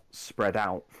Jews are spread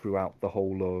out throughout the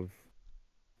whole of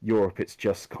Europe. It's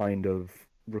just kind of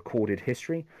recorded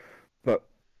history. But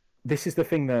this is the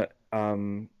thing that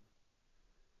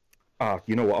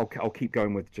you know what? I'll keep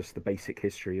going with just the basic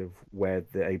history of where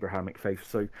the Abrahamic faith.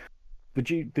 So the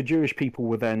Jewish people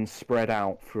were then spread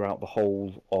out throughout the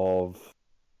whole of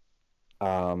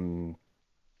the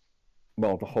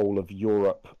whole of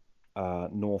Europe,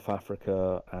 North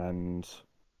Africa, and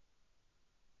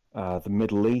the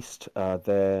Middle East.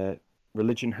 Their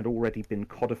religion had already been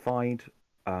codified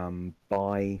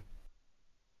by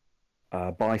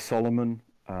Solomon.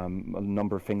 A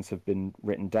number of things have been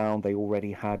written down. They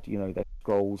already had, their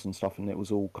scrolls and stuff, and it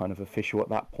was all kind of official at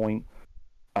that point.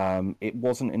 It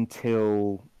wasn't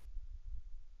until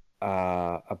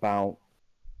although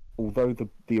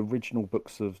the original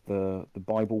books of the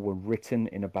Bible were written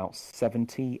in about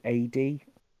 70 AD,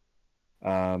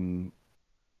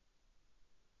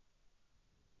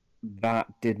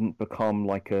 that didn't become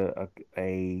like a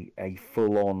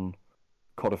full-on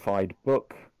codified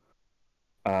book.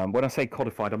 When I say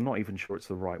codified, I'm not even sure it's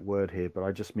the right word here, but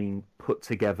I just mean put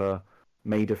together,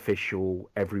 made official,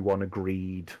 everyone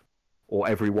agreed, or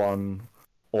everyone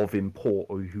of import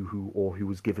or who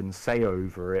was given say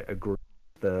over it agreed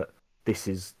that this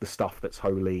is the stuff that's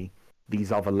holy.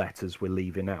 These other letters we're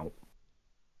leaving out.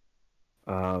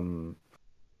 I'm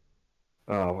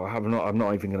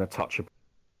not even going to touch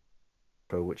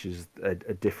upon, which is a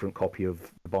different copy of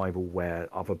the Bible where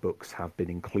other books have been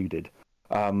included.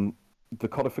 The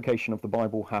codification of the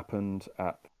Bible happened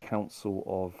at the Council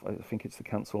of, I think it's the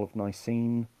Council of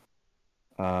Nicene,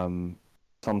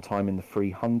 sometime in the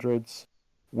 300s.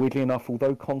 Weirdly enough,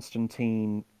 although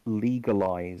Constantine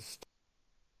legalized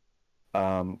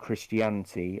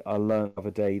Christianity, I learned the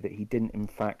other day that he didn't in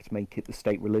fact make it the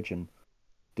state religion,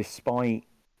 despite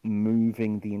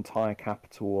moving the entire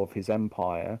capital of his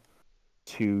empire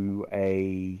to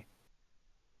a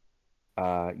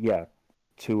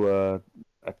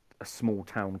small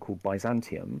town called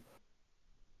Byzantium.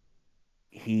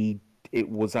 It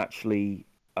was actually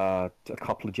a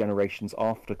couple of generations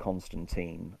after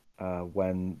Constantine,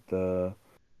 when I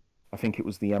think it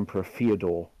was the Emperor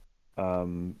Theodore,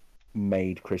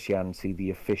 made Christianity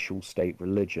the official state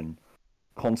religion.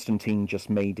 Constantine just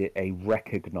made it a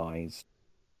recognized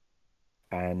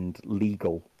and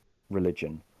legal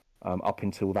religion. Up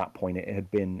until that point, it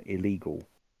had been illegal.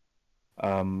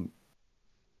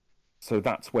 So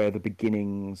that's where the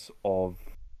beginnings of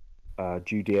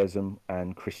Judaism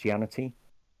and Christianity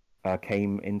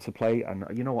came into play. And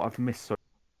you know what? I've missed so much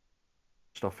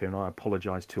stuff here, and I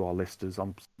apologize to our listeners.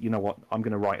 You know what? I'm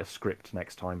going to write a script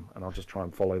next time, and I'll just try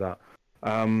and follow that.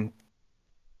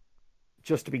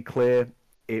 Just to be clear,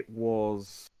 it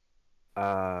was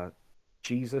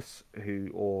Jesus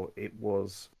or it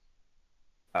was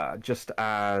just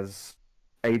as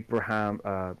Abraham.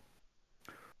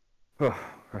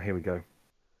 Here we go.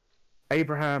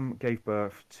 Abraham gave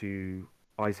birth to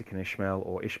Isaac and Ishmael,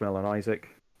 or Ishmael and Isaac.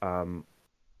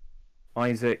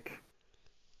 Isaac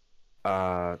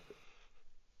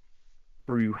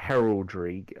through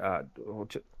heraldry,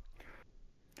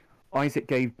 Isaac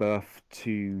gave birth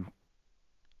to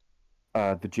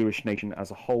the Jewish nation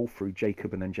as a whole through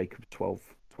Jacob, and then Jacob's 12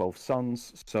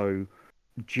 sons. So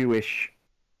Jewish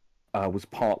was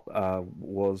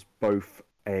both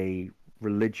a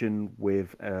religion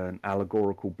with an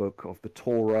allegorical book of the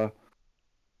Torah,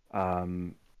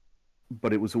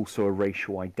 but it was also a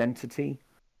racial identity,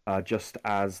 just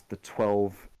as the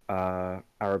 12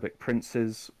 Arabic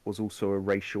princes was also a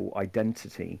racial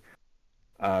identity.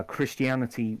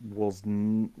 Christianity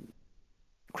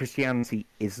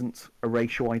isn't a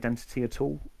racial identity at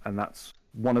all, and that's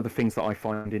one of the things that I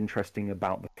find interesting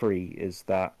about the three, is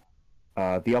that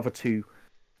the other two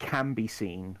can be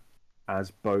seen as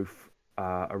both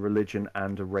a religion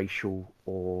and a racial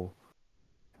or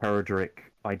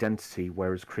heraldric identity,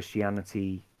 whereas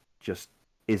Christianity just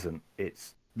isn't.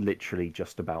 It's literally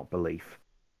just about belief.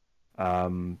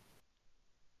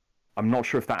 I'm not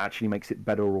sure if that actually makes it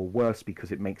better or worse,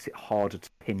 because it makes it harder to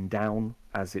pin down,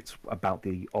 as it's about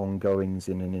the ongoings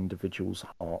in an individual's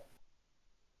heart.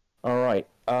 All right.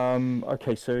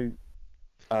 Okay. So.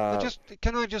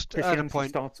 Can I just add a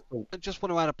point? I just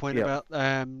want to add a point about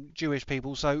Jewish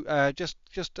people. So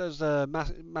just as a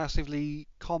massively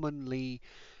commonly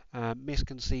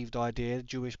misconceived idea,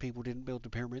 Jewish people didn't build the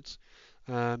pyramids.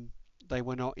 They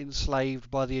were not enslaved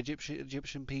by the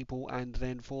Egyptian people and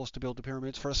then forced to build the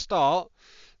pyramids. For a start,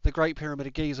 the Great Pyramid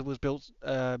of Giza was built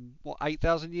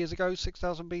 8,000 years ago,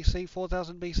 6,000 BC,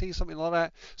 4,000 BC, something like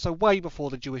that. So way before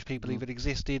the Jewish people even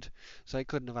existed. So it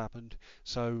couldn't have happened.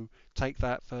 So take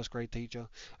that, first grade teacher.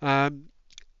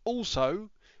 Also,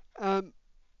 I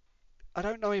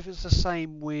don't know if it's the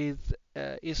same with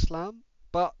Islam,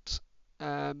 but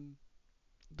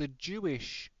the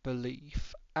Jewish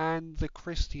belief and the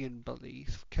Christian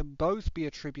belief can both be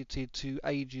attributed to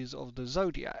ages of the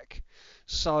zodiac.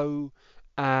 So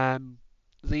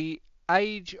the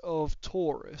age of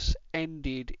Taurus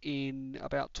ended in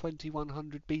about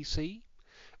 2100 BC,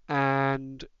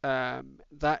 and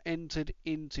that entered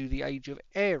into the age of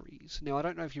Aries. Now, I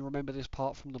don't know if you remember this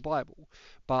part from the Bible,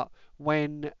 but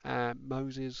when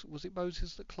Moses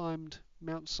that climbed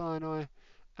Mount Sinai,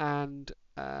 and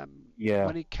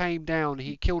when he came down,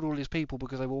 he killed all his people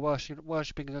because they were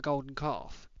worshipping a golden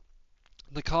calf.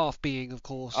 The calf being, of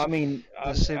course,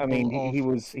 the symbol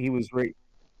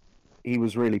he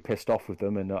was really pissed off with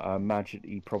them, and I imagine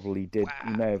he probably did. Wow.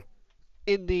 He may have.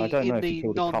 I don't know if he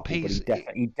killed a couple,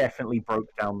 but he definitely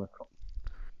broke down the.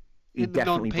 In the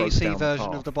non-PC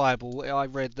version of the Bible, I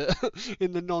read that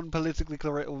in the non-politically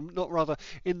correct, or not rather,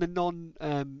 in the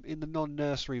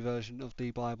non-nursery version of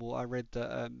the Bible, I read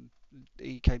that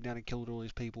he came down and killed all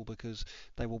his people because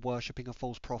they were worshipping a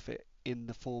false prophet in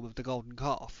the form of the golden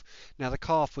calf. Now, the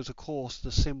calf was, of course, the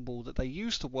symbol that they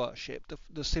used to worship,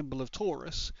 the symbol of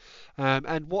Taurus.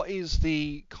 And what is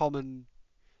the common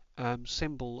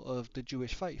symbol of the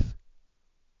Jewish faith?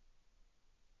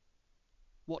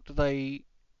 What do they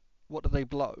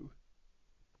blow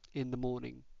in the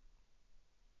morning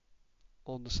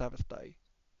on the Sabbath day?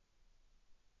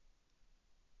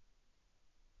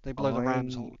 They blow the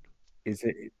ram's horn. Is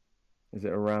it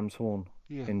a ram's horn?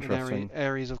 Yeah. Interesting. And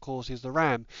Aries, of course, is the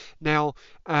ram. Now,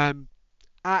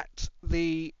 at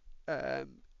the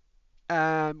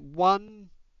year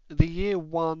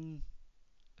one,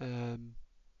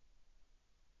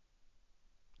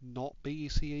 not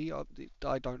BCE,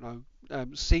 I don't know,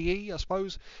 CE, I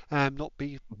suppose, not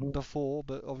before,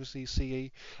 but obviously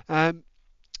CE.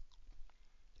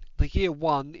 The year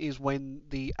one is when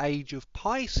the age of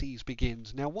Pisces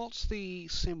begins. Now, what's the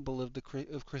symbol of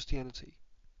Christianity?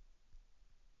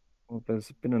 Well,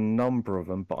 there's been a number of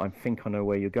them, but I think I know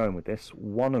where you're going with this.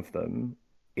 One of them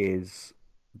is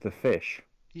the fish.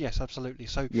 Yes, absolutely.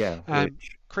 So,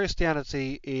 which...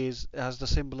 Christianity has the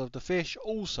symbol of the fish.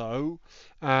 Also,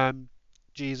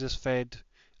 Jesus fed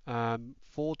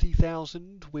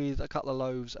 40,000 with a couple of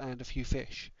loaves and a few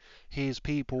fish. His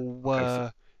people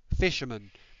were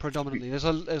fishermen predominantly.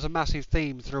 There's a massive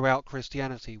theme throughout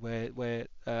Christianity where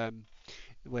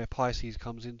Pisces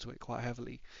comes into it quite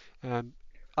heavily.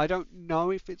 I don't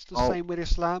know if it's the same with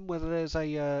Islam, whether there's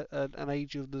an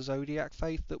age of the zodiac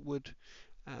faith that would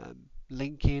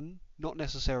link in. Not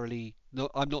necessarily.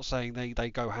 I'm not saying they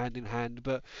go hand in hand,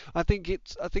 but I think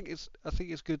it's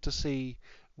good to see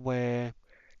where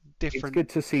different. It's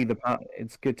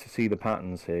good to see the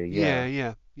patterns here.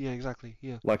 Yeah, exactly.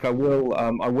 Yeah. Like I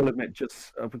will admit,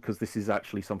 just because this is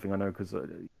actually something I know, because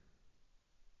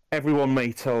everyone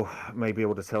may be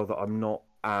able to tell that I'm not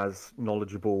as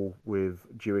knowledgeable with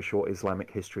Jewish or Islamic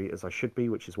history as I should be,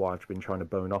 which is why I've been trying to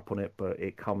bone up on it. But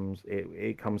it comes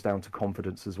down to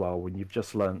confidence as well. When you've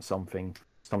just learned something,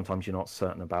 sometimes you're not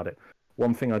certain about it.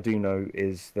 One thing I do know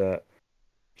is that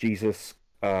Jesus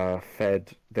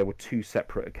fed. There were two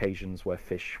separate occasions where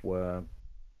fish were.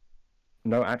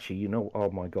 No, actually,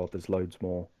 oh my God, there's loads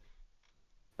more.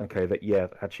 Okay,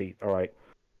 actually, all right.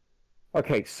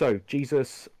 Okay, so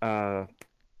Jesus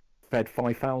fed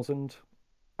 5,000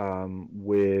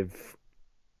 with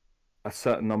a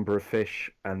certain number of fish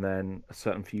and then a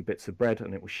certain few bits of bread,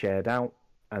 and it was shared out.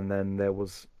 And then there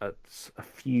was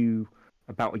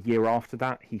about a year after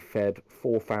that, he fed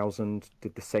 4,000,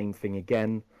 did the same thing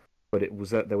again, but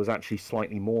there was actually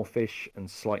slightly more fish and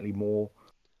slightly more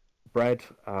bread.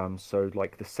 So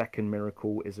like the second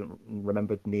miracle isn't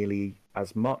remembered nearly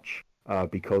as much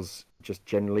because just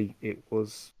generally it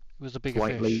was a bigger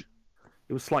fish.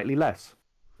 It was slightly less.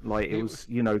 Like it was,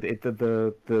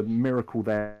 the miracle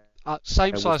there.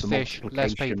 Same size fish,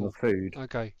 less people. Of food.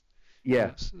 Okay.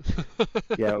 Yeah.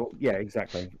 Yeah,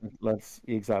 exactly.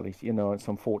 Exactly. It's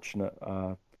unfortunate.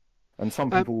 And some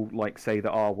people say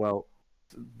that,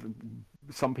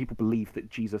 some people believe that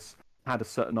Jesus had a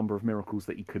certain number of miracles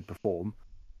that he could perform,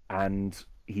 and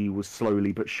he was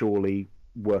slowly but surely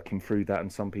working through that.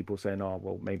 And some people saying,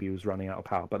 maybe he was running out of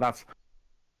power. But that's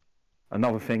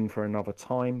another thing for another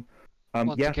time.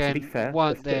 Again, to be fair,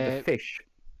 the fish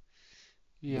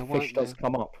does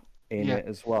come up in it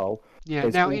as well. Yeah.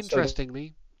 There's now,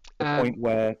 interestingly, the point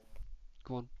where.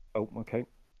 Go on. Oh, okay.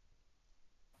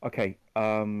 Okay.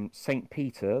 Saint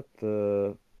Peter,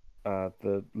 the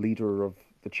leader of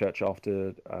the church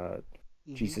after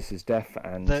Jesus' death,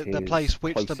 and the place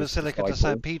which the Basilica disciple. di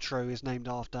San Pietro is named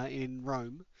after in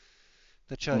Rome,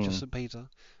 the Church of St. Peter.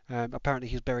 Apparently,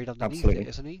 he's buried underneath it,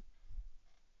 isn't he?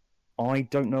 I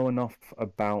don't know enough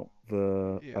about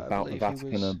the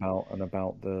Vatican and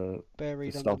about the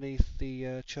buried the underneath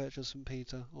the Church of St.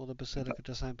 Peter, or the Basilica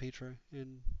di San Pietro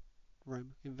in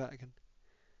Rome, in Vatican.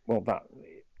 Well,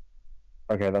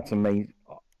 that's amazing.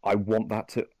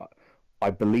 I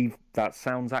believe that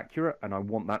sounds accurate, and I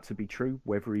want that to be true.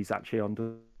 Whether he's actually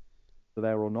under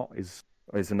there or not is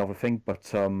another thing.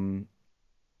 But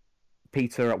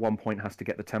Peter at one point has to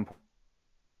get the temple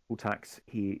tax.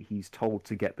 He's told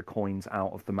to get the coins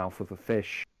out of the mouth of a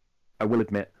fish. I will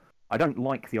admit, I don't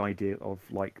like the idea of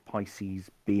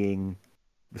Pisces being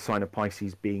the sign of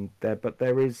Pisces being there, but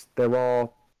there are.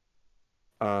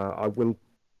 I will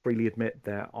freely admit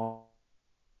there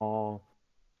are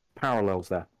parallels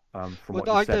there. From what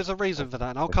you said. There's a reason for that,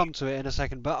 and I'll come to it in a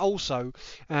second. But also,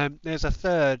 there's a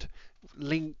third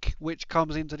link which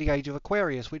comes into the age of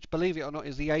Aquarius, which, believe it or not,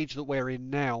 is the age that we're in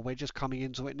now. We're just coming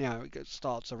into it now. It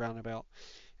starts around about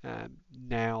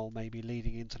now, maybe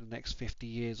leading into the next 50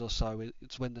 years or so.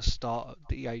 It's when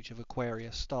the age of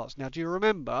Aquarius starts. Now, do you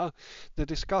remember the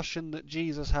discussion that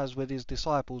Jesus has with his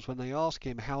disciples when they ask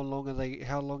him how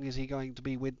long is he going to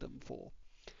be with them for?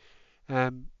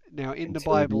 Now, in the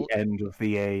Bible, the end of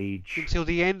the age. Until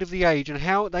the end of the age, and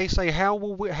how they say, how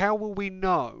will we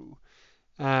know?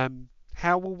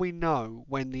 How will we know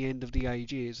when the end of the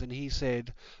age is? And he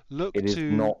said, look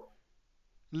to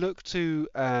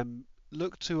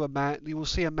a man. You will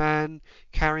see a man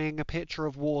carrying a pitcher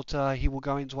of water. He will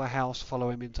go into a house. Follow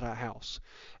him into that house.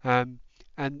 And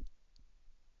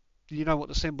you know what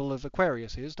the symbol of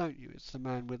Aquarius is, don't you? It's the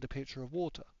man with the pitcher of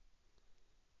water.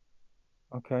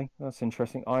 Okay, that's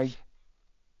interesting.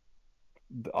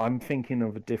 I'm thinking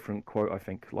of a different quote. I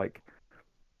think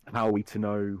how are we to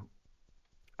know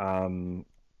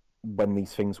when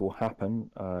these things will happen?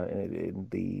 In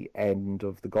the end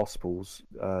of the Gospels,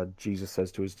 Jesus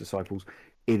says to his disciples,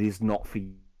 "It is not for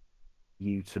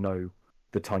you to know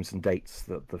the times and dates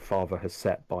that the Father has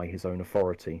set by his own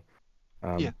authority."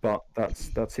 But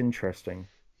that's interesting.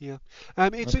 Yeah,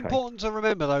 it's important to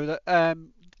remember though that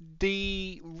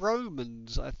the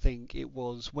Romans, I think it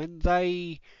was, when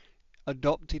they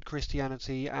adopted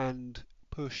Christianity and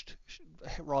pushed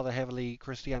rather heavily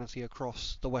Christianity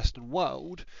across the Western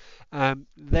world,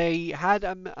 they had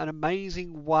an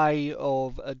amazing way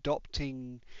of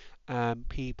adopting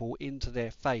people into their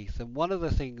faith. And one of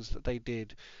the things that they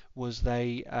did was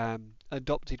they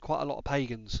adopted quite a lot of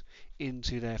pagans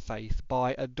into their faith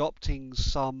by adopting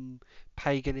some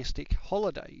paganistic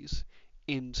holidays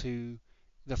into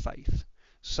the faith.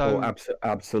 So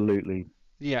absolutely.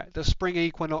 Yeah, the spring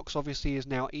equinox obviously is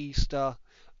now Easter.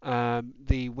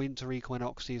 The winter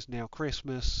equinox is now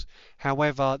Christmas.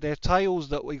 However, there are tales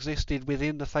that existed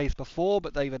within the faith before,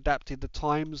 but they've adapted the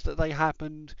times that they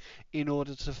happened in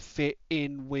order to fit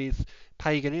in with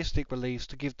paganistic beliefs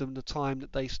to give them the time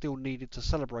that they still needed to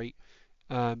celebrate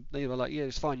They were like, yeah,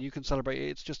 it's fine, you can celebrate it.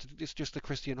 It's just a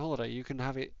Christian holiday. You can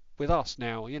have it with us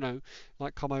now.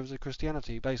 Like come over to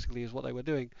Christianity. Basically, is what they were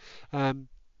doing.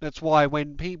 That's why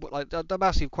when people like the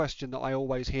massive question that I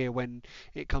always hear when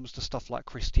it comes to stuff like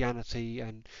Christianity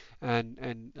and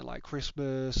like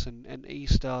Christmas and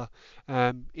Easter,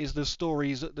 is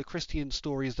the Christian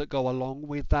stories that go along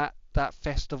with that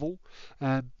festival,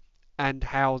 and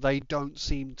how they don't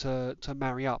seem to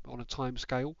marry up on a time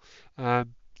scale.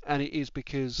 And it is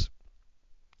because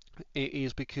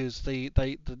the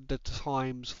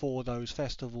times for those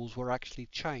festivals were actually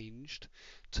changed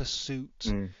to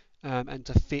suit and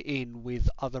to fit in with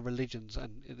other religions,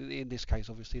 and in this case,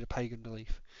 obviously, the pagan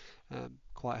belief,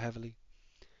 quite heavily.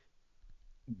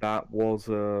 That was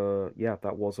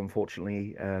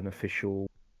unfortunately an official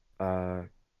uh,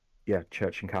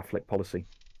 Church and Catholic policy.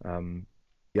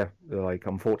 Like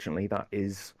unfortunately that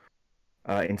is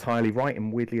entirely right,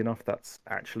 and weirdly enough, that's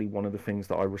actually one of the things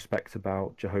that I respect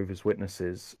about Jehovah's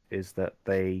Witnesses is that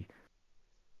they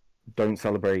don't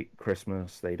celebrate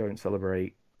Christmas, they don't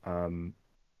celebrate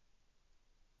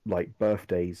like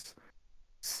birthdays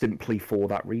simply for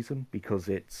that reason because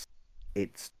it's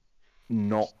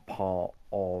not part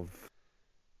of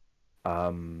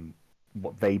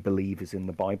what they believe is in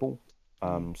the Bible.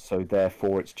 So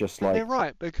therefore, it's just And they're like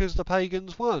right because the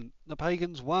pagans weren't. The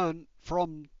pagans weren't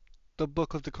from the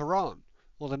book of the Quran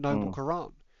or the Noble mm,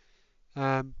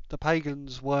 Quran. The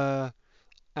pagans were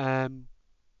um,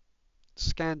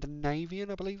 Scandinavian,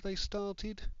 I believe they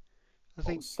started. I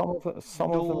think some of them are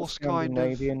Norse kind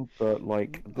of. Scandinavian, but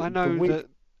like I the know weird that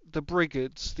the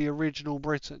Brigads, the original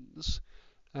Britons,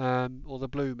 or the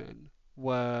Blue Men,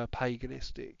 were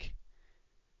paganistic.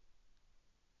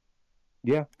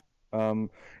 Yeah.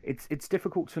 It's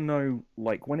difficult to know,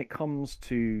 like when it comes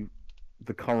to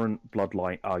the current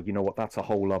bloodline. You know what? That's a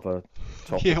whole other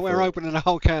Yeah, topic we're for opening a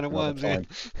whole can of another worms here.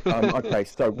 time. Okay,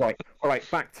 so right, all right,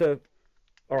 back to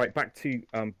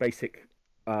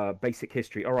basic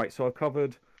history. All right, so I've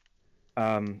covered,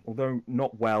 although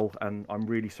not well, and I'm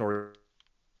really sorry,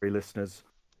 listeners.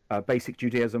 Basic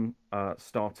Judaism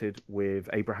started with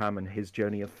Abraham and his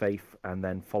journey of faith, and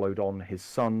then followed on his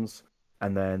sons,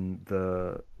 and then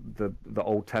the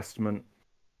Old Testament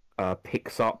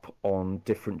picks up on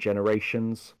different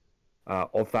generations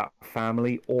of that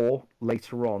family, or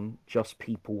later on, just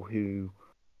people who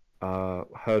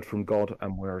heard from God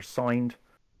and were assigned.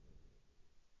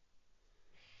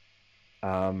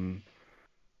 Um,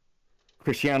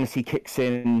 Christianity kicks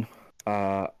in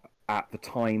uh, at the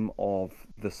time of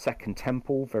the Second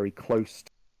Temple, very close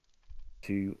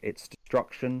to its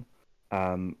destruction,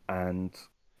 and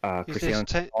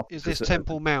Christianity. Is this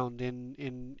Temple Mound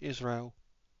in Israel,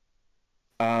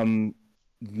 Um,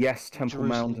 yes, in Temple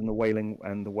Mount Jerusalem?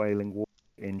 and the Wailing Wall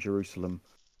in Jerusalem.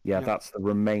 Yeah, Yep. that's the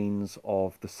remains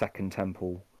of the Second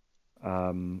Temple.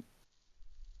 Um,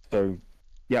 so,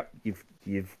 yep,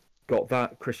 you've got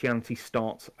that. Christianity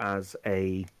starts as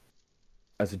a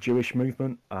Jewish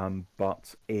movement,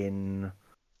 but in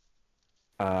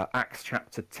Acts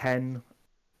chapter 10,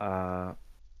 uh,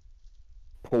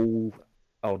 Paul,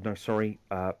 oh no, sorry,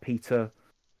 Peter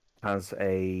has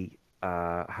a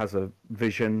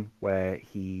vision where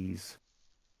he's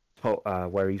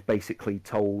basically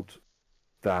told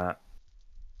that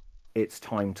it's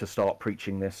time to start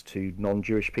preaching this to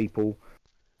non-Jewish people,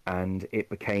 and it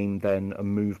became then a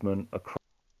movement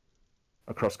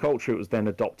across culture. It was then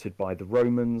adopted by the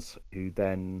Romans, who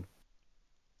then,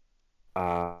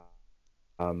 uh,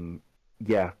 um,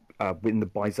 in the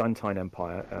Byzantine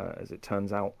Empire, as it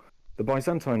turns out, the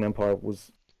Byzantine Empire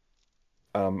was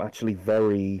actually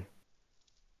very,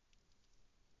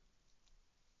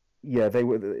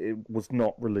 it was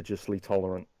not religiously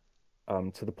tolerant,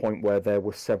 to the point where there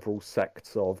were several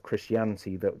sects of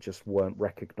Christianity that just weren't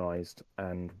recognized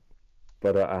and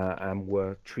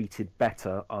were treated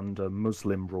better under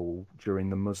Muslim rule during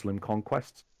the Muslim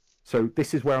conquests. So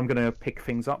this is where I'm going to pick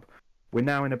things up. We're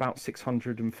now in about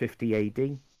 650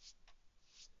 AD.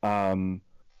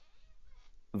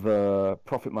 The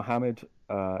Prophet Muhammad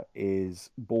is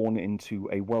born into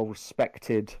a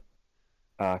well-respected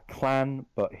clan,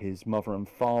 but his mother and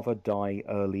father die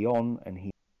early on, and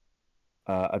he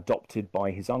adopted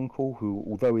by his uncle, who,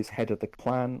 although is head of the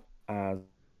clan as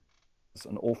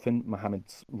an orphan,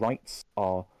 Muhammad's rights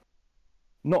are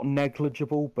not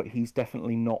negligible, but he's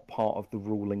definitely not part of the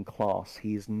ruling class.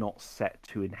 He is not set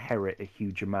to inherit a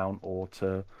huge amount or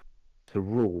to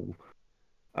rule.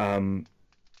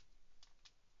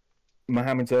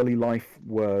 Muhammad's early life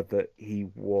were that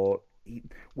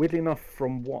weirdly enough,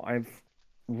 from what I've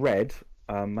read,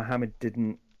 Muhammad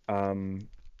didn't,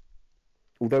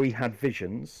 although he had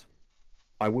visions,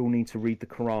 I will need to read the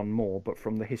Quran more, but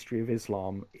from the history of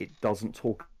Islam, it doesn't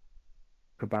talk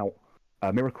about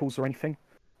miracles or anything.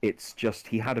 It's just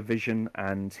he had a vision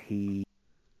and he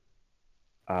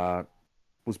uh,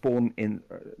 was born in.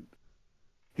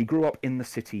 He grew up in the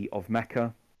city of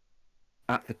Mecca.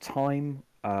 At the time,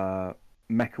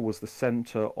 Mecca was the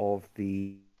center of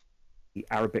the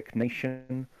Arabic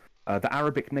nation. The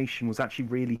Arabic nation was actually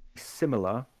really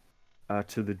similar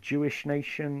to the Jewish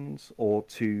nations, or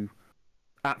to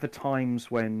at the times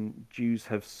when Jews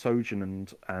have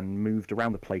sojourned and moved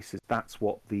around the places. That's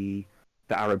what the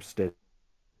Arabs did.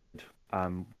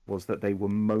 Was that they were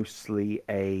mostly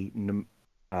I'm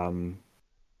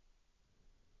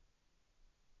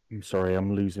sorry,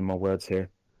 I'm losing my words here.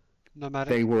 They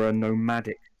Nomadic. were a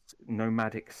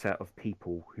nomadic set of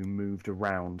people who moved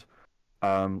around,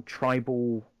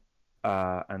 tribal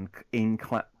and in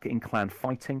clan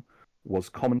fighting was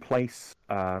commonplace.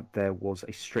 There was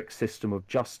a strict system of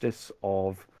justice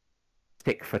of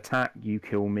tick for tat. You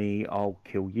kill me, I'll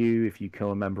kill you. If you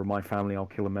kill a member of my family, I'll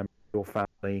kill a member of your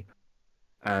family.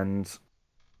 And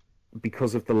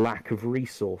because of the lack of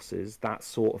resources, that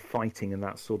sort of fighting and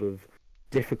that sort of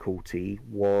difficulty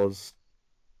was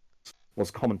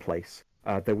commonplace.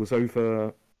 There was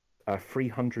over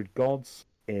 300 gods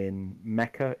in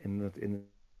Mecca in the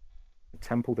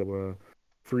temple. There were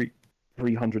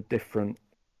 300 different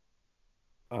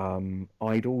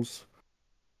idols,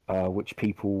 which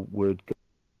people would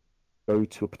go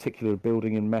to a particular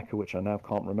building in Mecca, which I now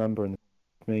can't remember, and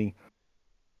me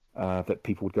that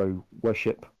people would go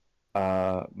worship.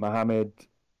 Muhammad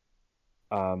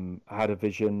had a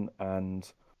vision,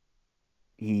 and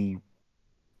he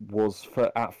was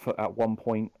at one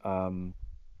point.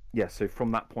 So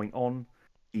from that point on,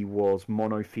 he was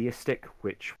monotheistic,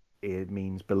 which it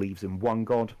means believes in one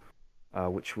God,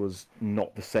 which was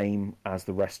not the same as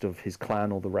the rest of his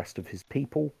clan or the rest of his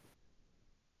people.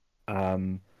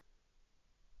 And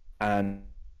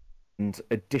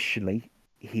additionally,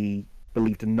 he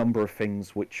believed a number of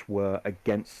things which were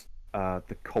against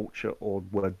the culture or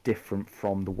were different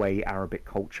from the way Arabic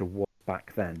culture was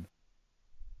back then.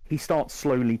 He starts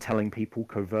slowly telling people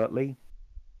covertly,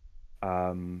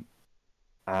 and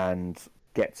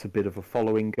gets a bit of a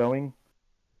following going.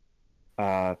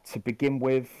 To begin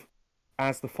with,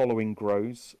 as the following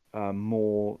grows,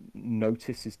 more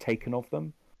notice is taken of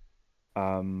them.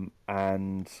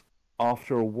 And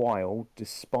after a while,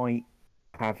 despite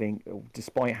having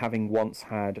once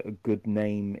had a good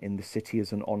name in the city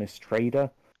as an honest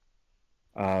trader,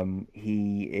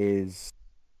 he is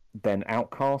then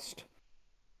outcast.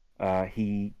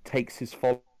 He takes his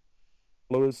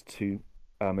followers to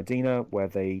Medina, where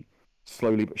they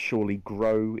slowly but surely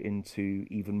grow into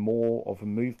even more of a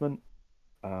movement,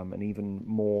 and even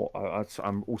more. I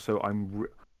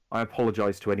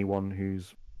apologize to anyone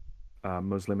who's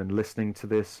Muslim and listening to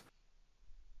this.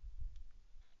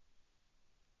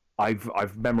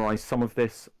 I've memorized some of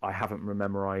this. I haven't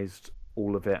memorized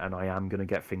all of it, and I am going to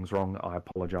get things wrong. I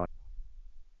apologize.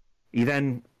 He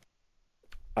then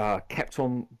kept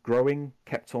on growing,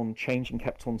 kept on changing,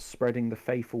 kept on spreading the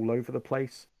faith all over the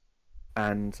place,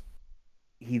 and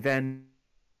he then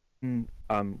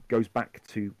goes back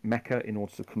to Mecca in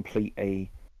order to complete a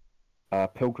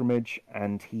pilgrimage,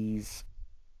 and he's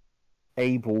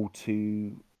able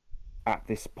to, at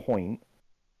this point,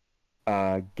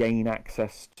 gain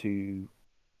access to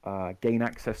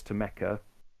Mecca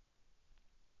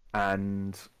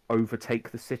and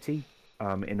overtake the city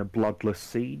in a bloodless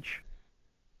siege,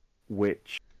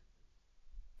 which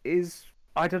is,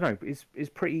 I don't know, is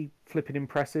pretty flippin'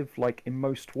 impressive. Like in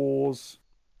most wars,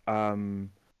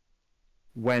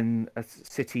 when a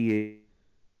city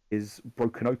is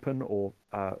broken open, or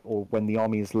when the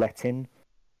army is let in,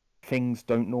 things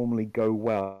don't normally go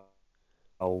well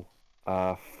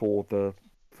for the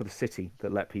city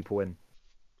that let people in.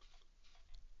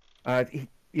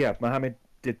 Muhammad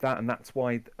did that, and that's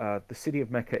why the city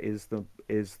of Mecca is the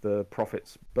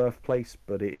Prophet's birthplace,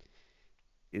 but it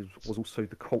was also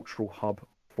the cultural hub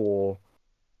for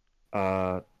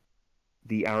the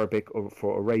Arabic, or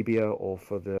for Arabia, or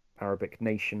for the Arabic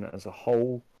nation as a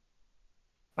whole.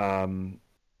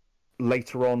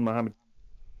 Later on, Muhammad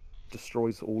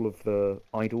destroys all of the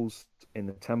idols in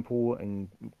the temple and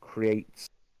creates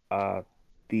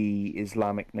the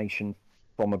Islamic nation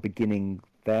from a beginning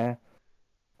there.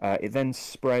 It then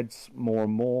spreads more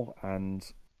and more, and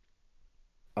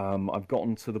I've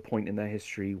gotten to the point in their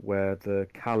history where the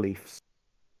caliphs,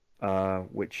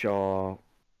 which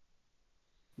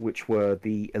were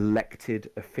the elected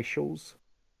officials.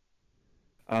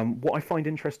 What I find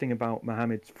interesting about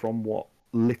Muhammad, from what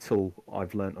little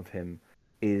I've learnt of him,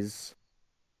 is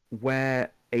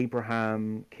where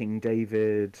Abraham, King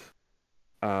David,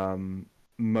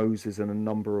 Moses, and a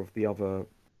number of the other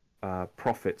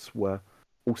prophets were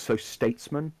also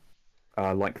statesmen.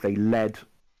 Like they led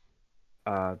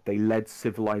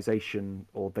civilization,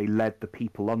 or they led the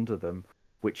people under them,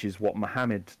 which is what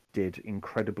Muhammad did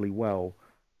incredibly well.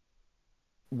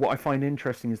 What I find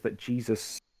interesting is that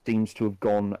Jesus seems to have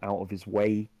gone out of his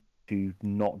way to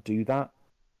not do that.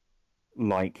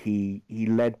 Like he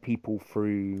led people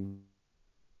through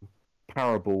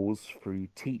parables, through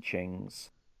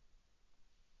teachings,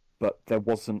 but there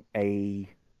wasn't a.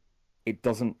 It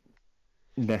doesn't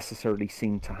necessarily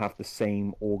seem to have the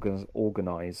same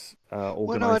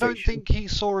Well, no, I don't organization. think he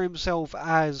saw himself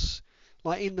as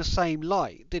like in the same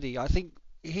light, did he? I think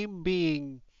him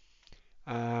being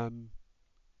um,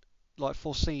 like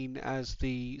foreseen as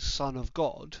the Son of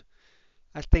God.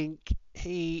 I think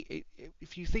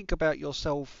if you think about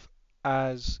yourself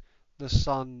as the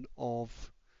son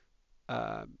of,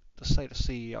 let's say, the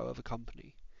CEO of a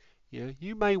company,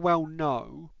 you may well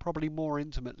know, probably more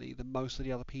intimately than most of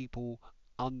the other people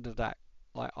under that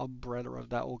like umbrella of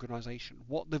that organisation,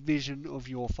 what the vision of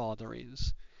your father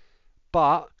is.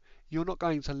 But you're not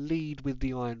going to lead with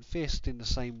the iron fist in the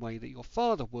same way that your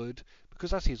father would,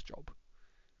 because that's his job.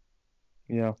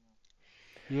 Yeah.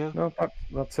 Yeah. No,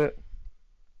 that's it.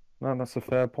 No, that's a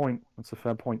fair point. That's a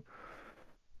fair point.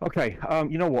 Okay.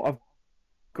 You know what? I've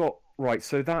got right.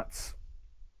 So that's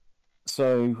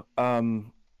so.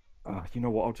 You know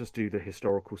what? I'll just do the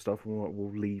historical stuff.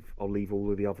 We'll leave. I'll leave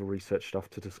all of the other research stuff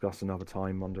to discuss another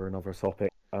time under another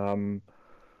topic. All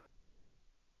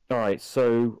right.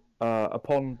 So,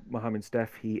 upon Muhammad's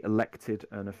death, he elected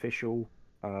an official.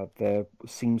 There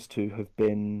seems to have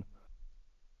been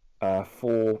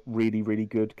four really, really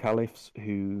good caliphs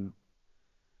who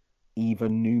either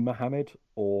knew Muhammad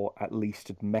or at least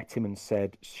had met him and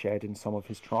said shared in some of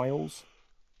his trials.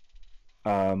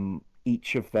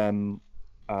 Each of them,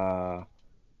 uh,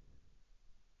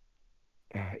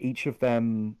 each of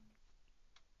them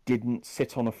didn't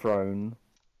sit on a throne.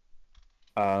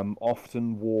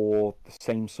 Often wore the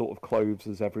same sort of clothes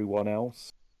as everyone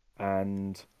else,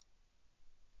 and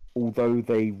although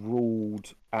they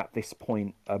ruled at this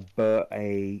point a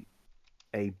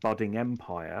budding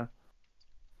empire,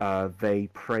 they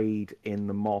prayed in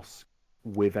the mosque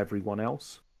with everyone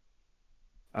else.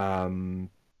 Um,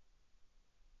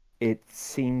 it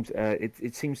seems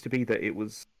to be that it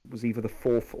was either the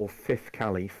fourth or fifth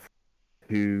caliph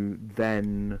who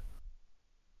then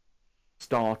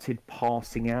started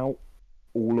passing out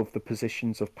all of the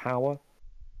positions of power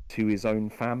to his own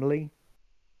family,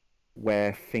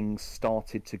 where things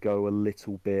started to go a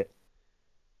little bit.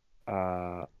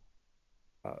 Uh,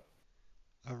 uh,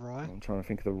 Alright. I'm trying to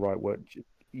think of the right word.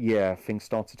 Yeah, things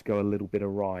started to go a little bit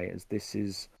awry, as this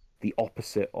is the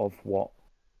opposite of what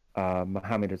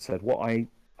Muhammad had said. What I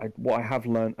have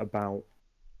learned about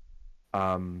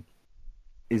um,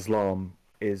 Islam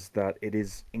is that it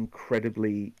is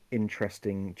incredibly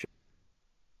interesting,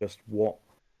 just what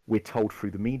we're told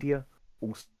through the media,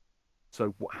 also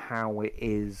how it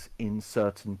is in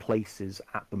certain places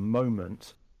at the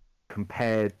moment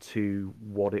compared to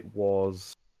what it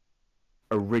was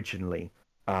originally.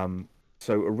 Um,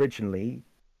 so originally,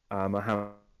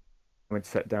 Muhammad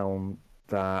set down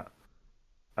that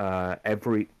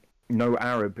every no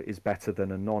Arab is better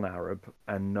than a non-Arab,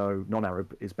 and no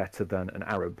non-Arab is better than an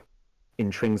Arab.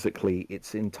 Intrinsically,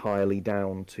 it's entirely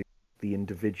down to the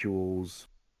individual's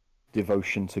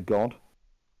devotion to God.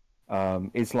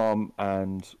 Islam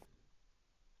and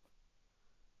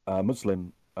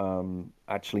Muslim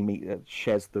actually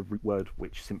shares the root word,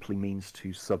 which simply means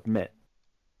to submit,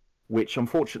 which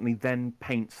unfortunately then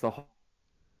paints the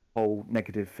whole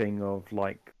negative thing of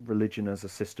like religion as a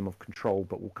system of control,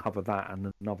 but we'll cover that at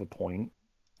another point.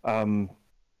 Um,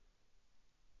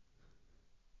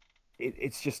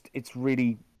 it's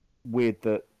really weird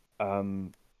that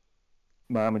um,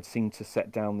 Muhammad seemed to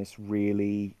set down this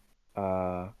really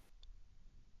uh,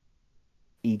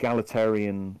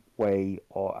 egalitarian way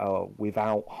or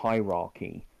without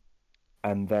hierarchy,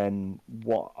 and then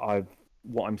what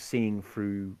I'm seeing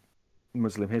through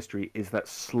Muslim history is that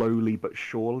slowly but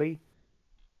surely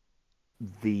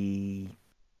the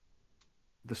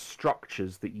the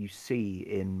structures that you see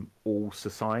in all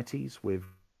societies with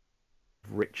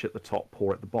rich at the top,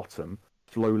 poor at the bottom,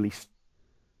 slowly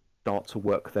start to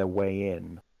work their way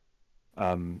in.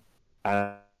 Um,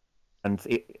 and, and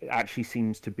it actually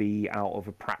seems to be out of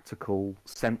a practical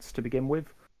sense to begin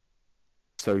with.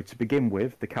 So, to begin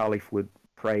with, the caliph would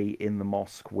pray in the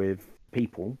mosque with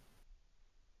people.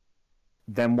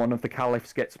 Then one of the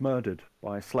caliphs gets murdered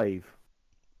by a slave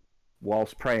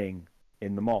whilst praying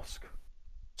in the mosque,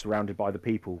 surrounded by the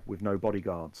people with no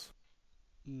bodyguards.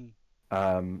 Mm.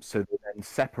 So they then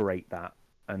separate that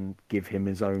and give him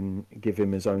his own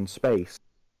space.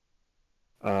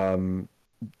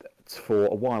 For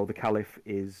a while, the caliph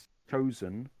is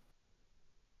chosen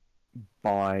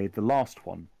by the last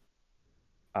one,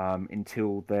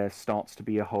 until there starts to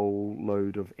be a whole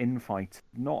load of infight.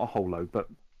 Not a whole load, but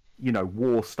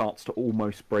war starts to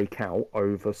almost break out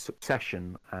over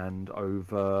succession and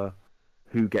over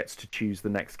who gets to choose the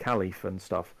next caliph and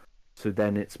stuff. So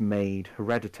then it's made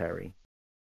hereditary.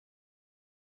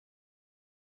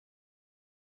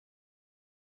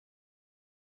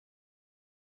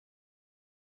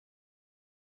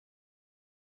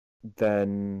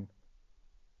 Then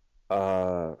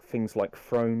things like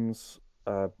thrones,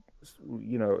 the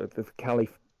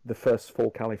caliph, the first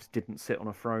four caliphs didn't sit on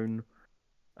a throne,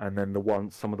 and then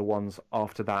some of the ones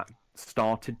after that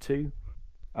started to.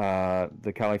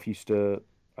 The caliph used to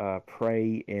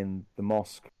pray in the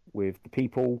mosque with the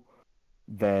people,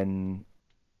 then,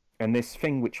 and this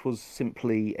thing which was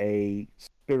simply a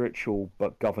spiritual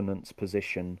but governance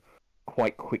position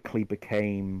quite quickly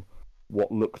became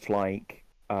what looked like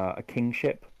a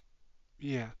kingship.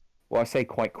 Yeah. Well, I say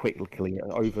quite quickly,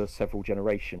 over several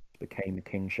generations, became a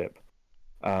kingship.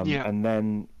 Yeah. And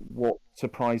then what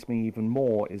surprised me even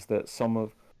more is that some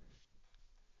of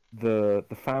the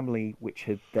family which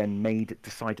had then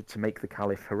decided to make the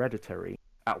caliph hereditary.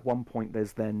 At one point,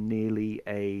 there's then nearly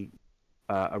a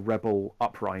rebel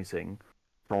uprising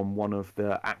from one of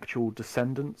the actual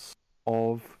descendants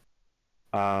of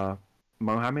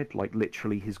Mohammed, like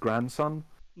literally his grandson,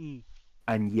 Mm.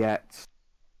 and yet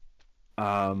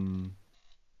the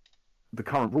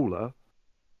current ruler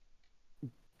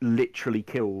literally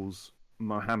kills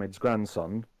Mohammed's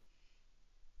grandson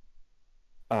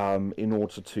in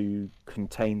order to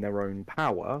contain their own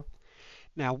power.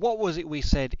 Now, what was it we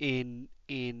said in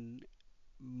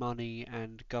money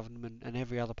and government and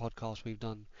every other podcast we've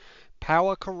done?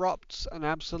 Power corrupts, and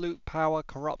absolute power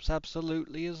corrupts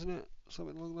absolutely, isn't it?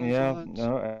 Something along those Yeah, lines.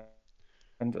 no,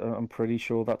 and I'm pretty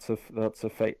sure that's a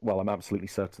well, I'm absolutely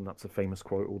certain that's a famous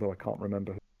quote, although I can't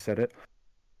remember who said it.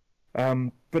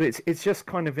 But it's just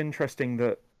kind of interesting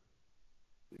that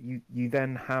you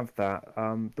then have that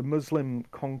the Muslim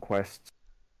conquests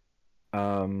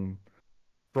um,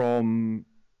 from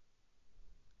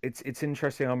it's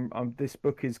interesting. This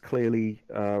book is clearly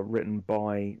written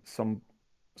by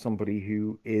somebody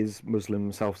who is Muslim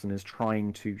themselves and is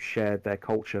trying to share their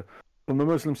culture. From the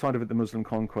Muslim side of it, the Muslim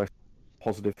conquest,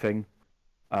 positive thing.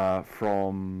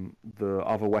 From the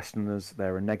other Westerners,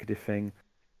 they're a negative thing.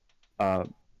 Uh,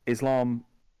 Islam,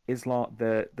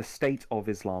 the state of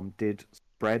Islam did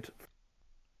spread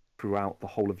throughout the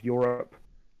whole of Europe,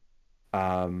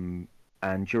 and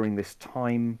during this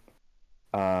time,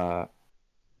 uh,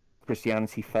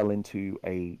 Christianity fell into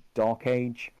a dark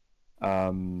age.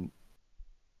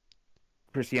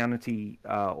 Christianity,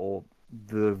 or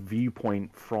the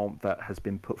viewpoint from that has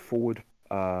been put forward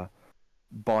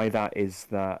by that, is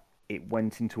that it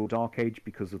went into a dark age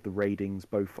because of the raidings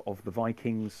both of the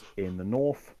Vikings in the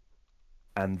north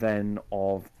and then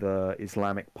of the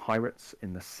Islamic pirates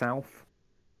in the south.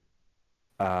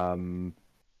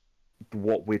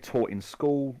 What we're taught in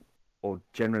school, or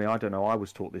generally, I don't know, I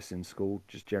was taught this in school,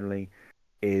 just generally,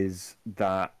 is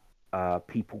that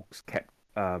people kept,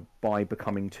 by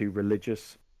becoming too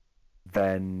religious,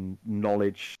 then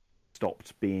knowledge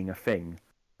stopped being a thing,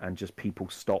 and just people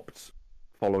stopped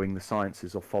following the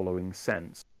sciences or following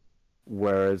sense.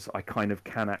 Whereas I kind of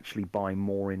can actually buy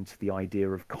more into the idea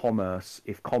of commerce.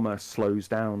 If commerce slows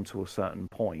down to a certain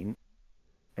point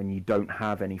and you don't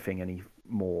have anything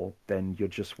anymore, then you're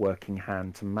just working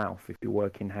hand to mouth. If you're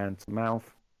working hand to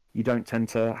mouth, you don't tend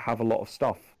to have a lot of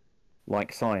stuff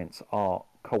like science, art,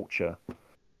 culture.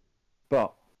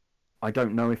 But I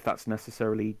don't know if that's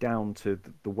necessarily down to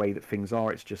the way that things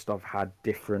are. It's just I've had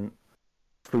different,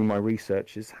 through my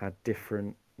researches, had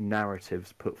different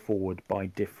narratives put forward by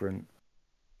different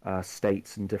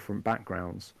states and different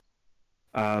backgrounds.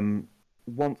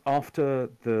 Once after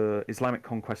the Islamic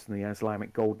conquest and the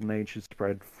Islamic Golden Age has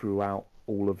spread throughout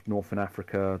all of Northern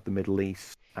Africa, the Middle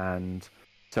East, and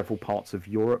several parts of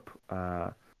Europe,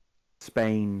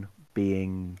 Spain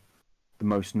being the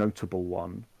most notable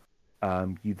one,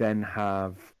 you then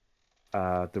have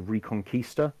the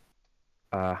Reconquista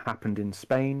happened in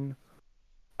Spain.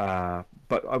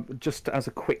 But just as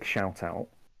a quick shout out,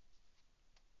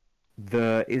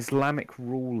 the Islamic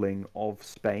ruling of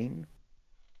Spain,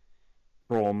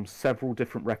 from several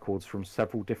different records from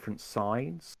several different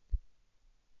sides,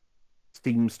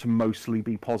 seems to mostly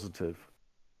be positive.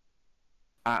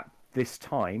 At this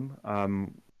time,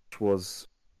 was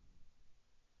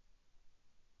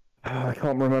I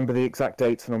can't remember the exact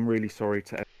dates, and I'm really sorry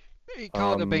to. It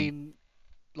can't have been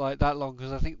like that long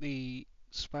because I think the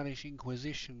Spanish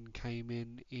Inquisition came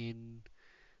in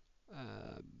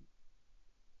um,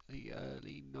 the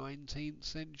early 19th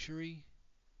century,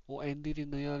 or ended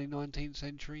in the early 19th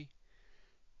century,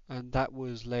 and that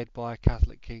was led by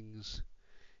Catholic kings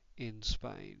in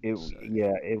Spain. It So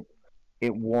yeah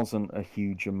it wasn't a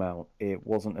huge amount. It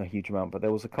wasn't a huge amount, but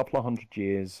there was a couple of 100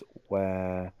 years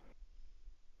where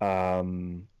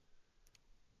um,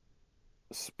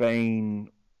 Spain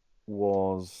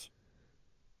was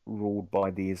ruled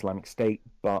by the Islamic State,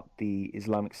 but the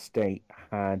Islamic State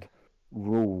had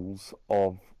rules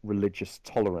of religious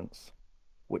tolerance,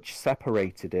 which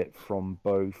separated it from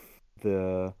both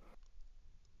the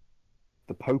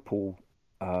papal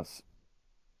uh,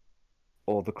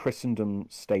 or the Christendom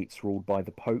states ruled by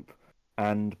the Pope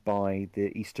and by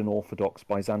the Eastern Orthodox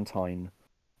Byzantine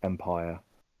Empire.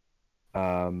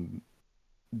 Um,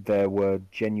 there were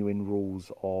genuine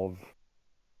rules of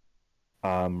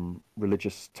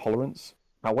religious tolerance.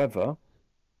 However,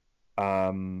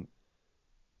 um,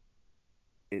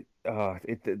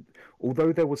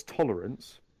 although there was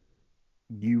tolerance,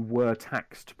 you were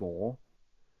taxed more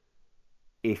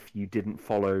if you didn't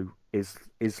follow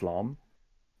Islam,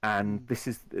 and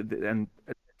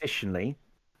additionally,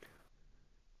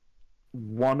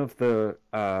 one of the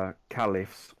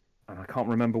caliphs, and I can't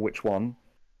remember which one,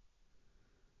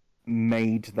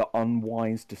 made the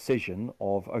unwise decision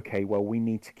of, okay, well, we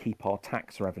need to keep our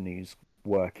tax revenues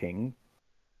working.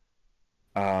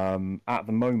 At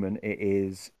the moment, it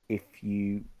is if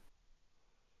you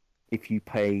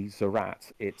pay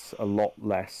zakat, it's a lot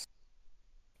less.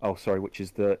 Oh, sorry, which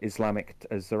is the Islamic.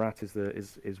 Zakat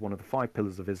is one of the 5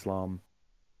 pillars of Islam.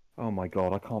 Oh my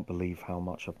God, I can't believe how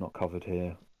much I've not covered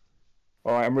here.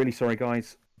 All right, I'm really sorry,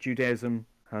 guys. Judaism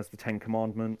has the 10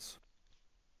 Commandments.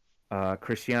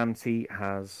 Christianity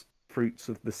has fruits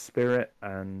of the Spirit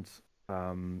and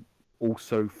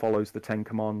also follows the 10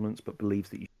 Commandments, but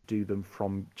believes that you do them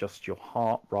from just your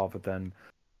heart rather than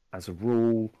as a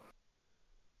rule.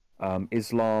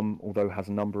 Islam, although has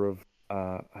a number of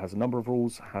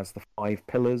rules, has the 5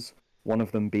 pillars. One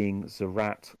of them being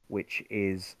zakat, which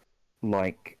is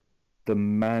like the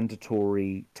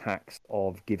mandatory tax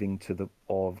of giving to the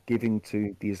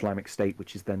Islamic State,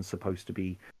 which is then supposed to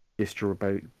be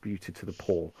distributed to the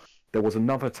poor. There was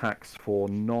another tax for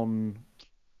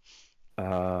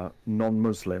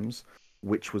non-Muslims,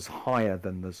 which was higher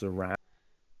than the zakat,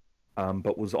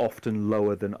 but was often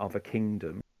lower than other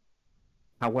kingdoms.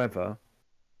 However,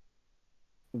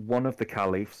 one of the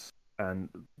caliphs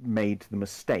made the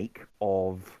mistake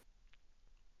of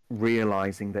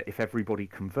realizing that if everybody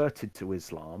converted to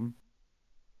Islam,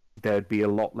 there'd be a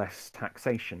lot less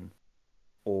taxation,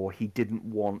 or he didn't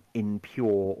want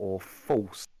impure or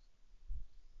false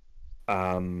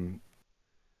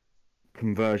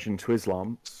conversion to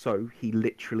Islam, so he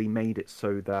literally made it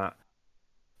so that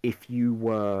if you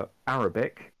were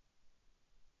Arabic,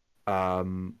 or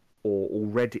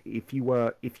already if you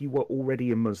were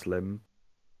already a Muslim,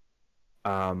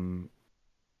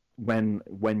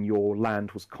 when your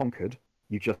land was conquered,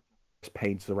 you just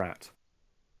paid zakat.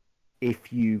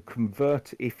 If you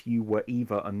were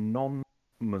either a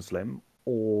non-Muslim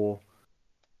or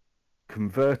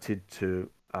converted to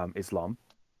Islam,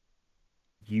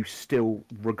 you still,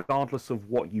 regardless of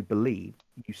what you believe,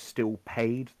 you still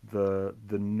paid the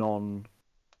non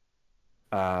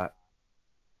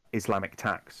Islamic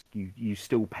tax. You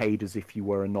still paid as if you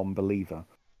were a non-believer.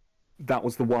 That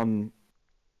was the one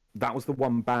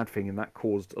bad thing, and that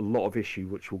caused a lot of issue,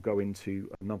 which we'll go into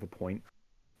another point.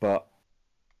 But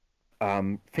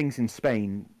things in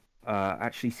Spain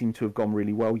actually seem to have gone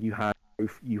really well. You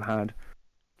had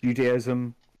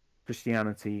Judaism,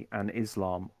 Christianity, and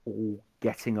Islam all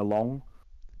getting along,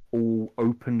 all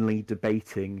openly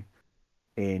debating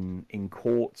in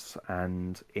courts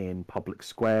and in public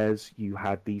squares. You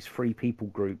had these free people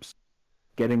groups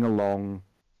getting along.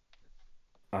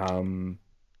 There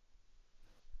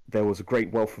was a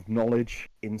great wealth of knowledge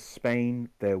in Spain.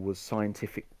 There was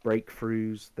scientific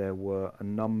breakthroughs. There were a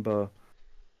number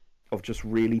of just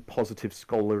really positive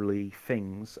scholarly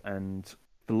things and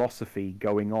philosophy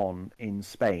going on in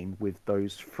Spain, with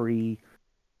those free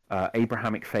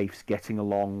Abrahamic faiths getting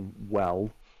along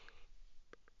well.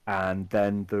 And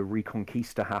then the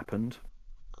Reconquista happened,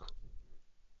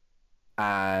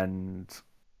 and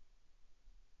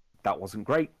that wasn't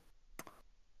great.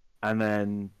 And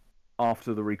then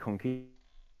after the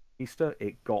Reconquista,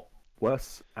 it got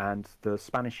worse, and the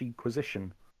Spanish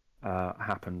Inquisition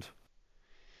happened.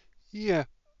 yeah,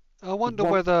 I wonder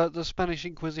One whether the Spanish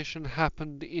Inquisition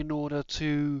happened in order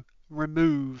to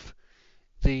remove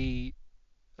the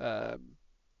um,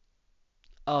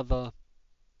 other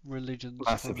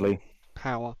religions from massively,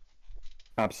 power.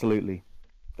 absolutely.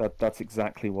 That's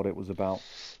exactly what it was about.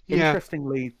 Yeah,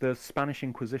 Interestingly, the Spanish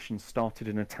Inquisition started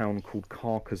in a town called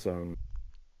Carcassonne,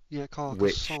 yeah,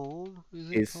 which Carcassonne.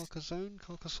 Is it is Carcassonne?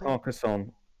 Carcassonne?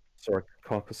 Carcassonne, sorry,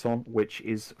 Carcassonne, which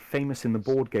is famous in the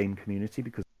board game community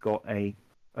because it's got a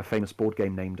famous board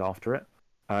game named after it.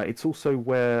 It's also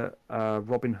where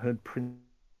Robin Hood, Prince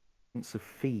of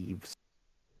Thieves,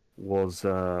 was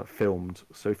filmed.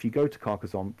 So if you go to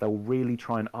Carcassonne, they'll really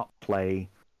try and upplay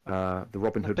the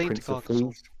Robin I've Hood, been to Prince of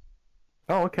Carcassonne. Thieves.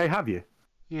 Oh, okay, have you?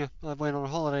 Yeah, I went on a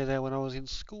holiday there when I was in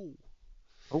school.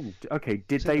 Oh, okay.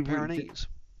 It's in the Pyrenees.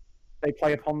 They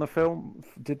play upon the film?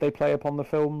 Did they play upon the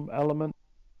film element?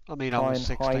 I mean, I Try was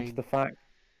and hide 16. the fact?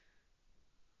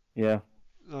 Yeah.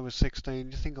 I was 16.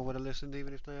 Do you think I would have listened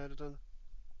even if they had done?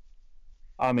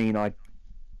 I mean,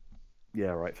 yeah,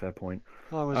 right. Fair point.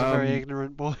 I was a very Um,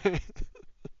 ignorant boy.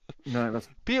 no, that's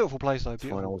Beautiful place though, fine.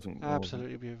 beautiful.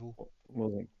 Absolutely beautiful.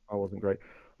 I wasn't great.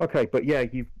 Okay, but yeah,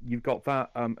 you've got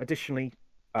that. Additionally,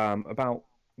 about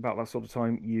that sort of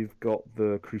time, you've got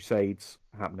the Crusades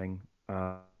happening,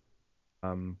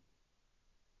 um,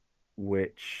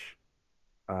 which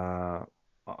uh,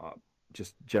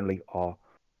 just generally are,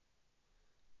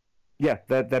 yeah,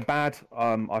 they're bad.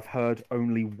 I've heard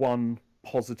only one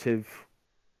positive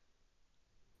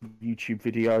YouTube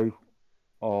video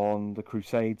on the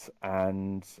Crusades,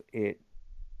 and it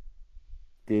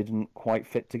didn't quite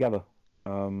fit together.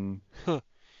 Um, Huh.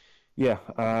 yeah,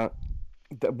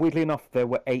 weirdly enough, there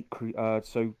were eight.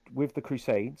 So with the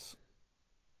Crusades,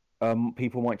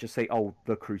 people might just say, "Oh,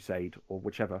 the Crusade" or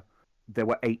whichever. There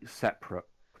were eight separate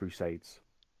Crusades.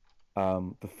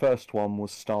 The first one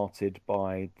was started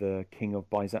by the king of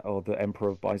or the emperor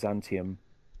of Byzantium,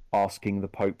 asking the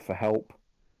Pope for help,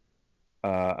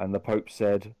 and the Pope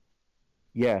said,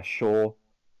 "Yeah, sure.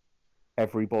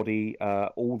 Everybody,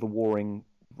 all the warring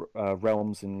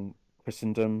realms in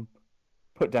Christendom,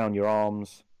 put down your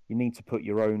arms. You need to put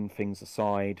your own things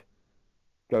aside.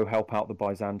 Go help out the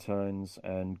Byzantines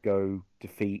and go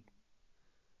defeat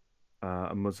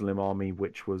a Muslim army,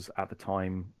 which was at the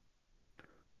time,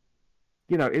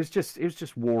 it was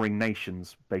just warring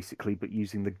nations basically, but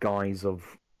using the guise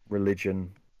of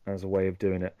religion as a way of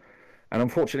doing it. And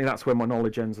unfortunately, that's where my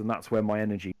knowledge ends, and that's where my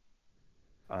energy.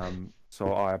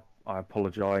 So I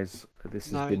apologize.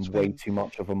 This has No, it's been way been too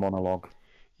much of a monologue.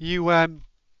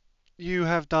 you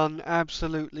have done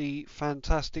absolutely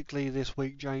fantastically this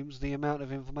week, James. The amount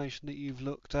of information that you've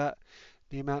looked at,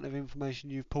 the amount of information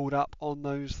you've pulled up on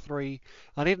those three.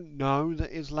 I didn't know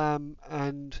that Islam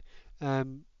and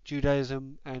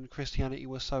Judaism and Christianity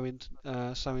were so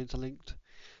interlinked.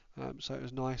 So it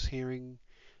was nice hearing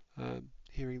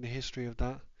the history of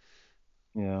that.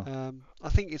 Yeah. I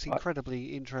think it's I,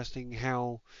 incredibly interesting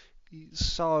how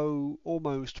so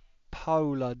almost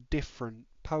polar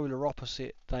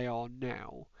opposite they are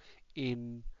now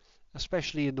in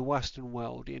especially in the Western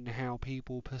world in how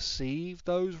people perceive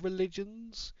those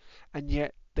religions, and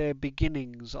yet their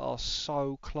beginnings are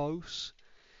so close.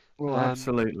 well, Um,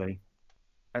 absolutely.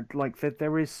 And like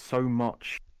there is so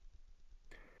much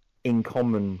in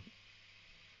common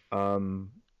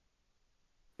um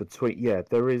between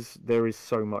there is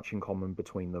so much in common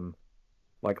between them.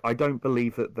 Like I don't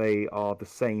believe that they are the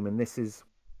same, and this is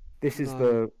no,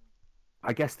 the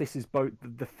I guess this is both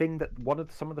the thing that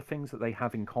some of the things that they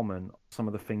have in common, some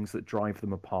of the things that drive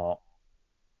them apart.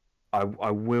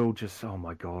 I will just, oh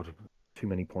my god, too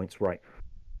many points. Right.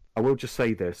 I will just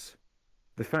say this.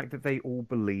 The fact that they all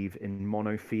believe in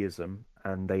monotheism,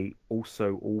 and they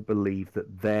also all believe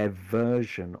that their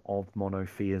version of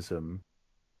monotheism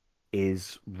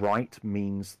is right,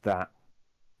 means that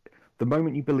the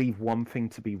moment you believe one thing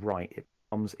to be right, it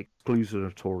becomes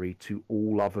exclusatory to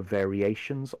all other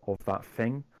variations of that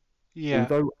thing. yeah,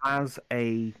 Although as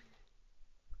a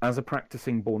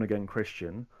practicing born again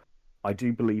Christian, I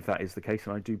do believe that is the case,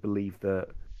 and I do believe that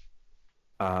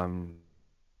um,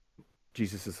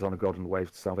 Jesus is the Son of God and the way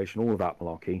of salvation, all of that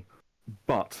malarkey.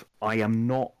 But I am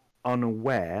not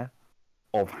unaware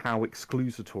of how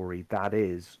exclusatory that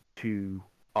is to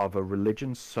other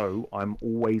religions. So I'm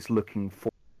always looking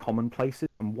for commonplaces.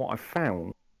 And what I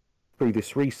found through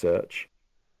this research,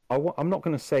 I'm not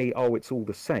going to say, oh, it's all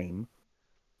the same,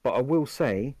 but I will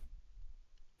say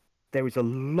there is a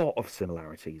lot of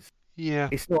similarities. yeah,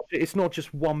 It's not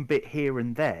just one bit here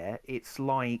and there. It's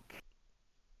like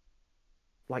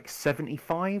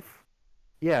 75.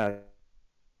 Yeah,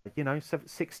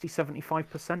 60,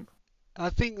 75%. I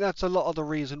think that's a lot of the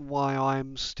reason why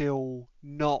I'm still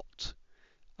not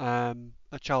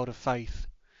a child of faith.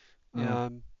 Mm.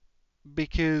 Um,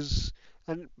 because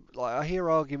and like I hear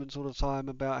arguments all the time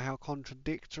about how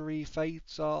contradictory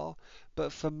faiths are,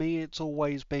 but for me it's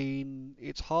always been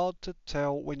it's hard to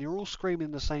tell when you're all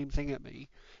screaming the same thing at me.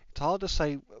 It's hard to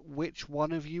say which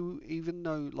one of you, even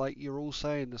though like you're all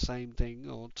saying the same thing,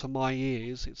 or to my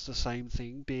ears it's the same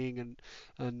thing, being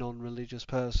a non-religious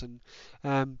person.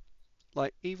 Um,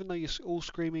 like even though you're all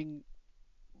screaming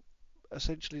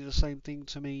essentially the same thing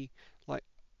to me, like,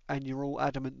 and you're all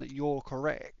adamant that you're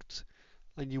correct,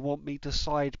 and you want me to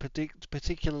side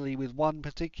particularly with one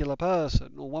particular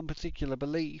person or one particular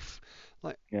belief,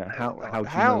 like Yeah. How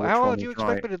do you know which how one do you is expect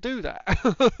right? me to do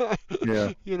that?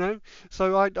 Yeah. You know,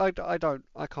 so I don't,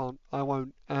 I can't, I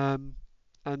won't.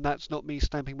 And that's not me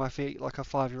stamping my feet like a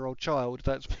 5-year-old child.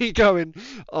 That's me going,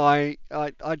 I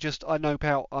just, I nope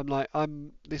out. I'm like,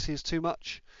 this is too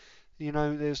much. You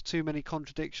know, there's too many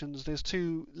contradictions. There's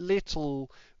too little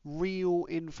real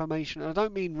information. And I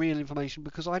don't mean real information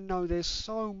because I know there's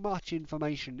so much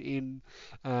information in,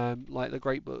 like the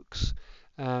great books,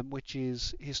 which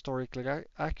is historically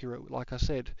accurate, like I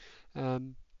said.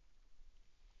 Um,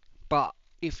 but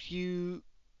if you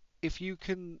if you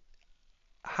can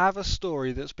have a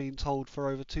story that's been told for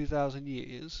over 2,000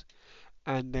 years,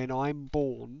 and then I'm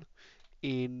born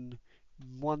in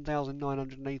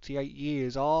 1,988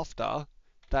 years after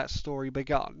that story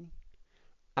begun,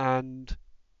 and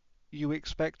you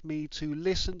expect me to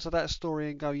listen to that story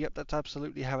and go, yep, that's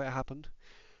absolutely how it happened.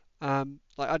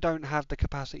 Like I don't have the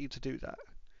capacity to do that,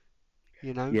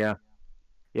 you know? Yeah.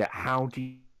 Yeah. How do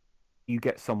you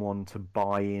get someone to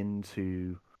buy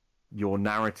into your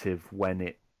narrative when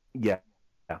it? Yeah.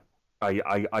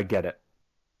 I get it.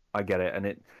 I get it, and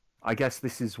it. I guess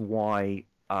this is why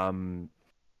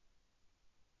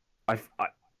I I,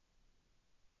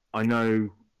 I know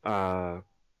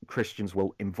Christians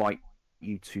will invite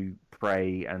you to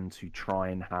pray and to try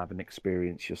and have an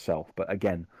experience yourself, but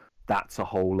again, that's a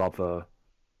whole other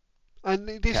And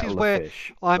this is kettle of where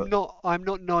fish. I'm But not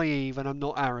naive and I'm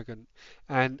not arrogant.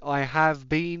 And I have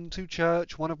been to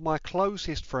church. One of my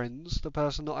closest friends, the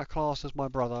person that I class as my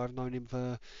brother, I've known him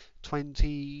for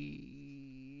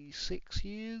 26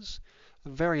 years, a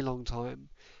very long time.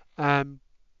 Um,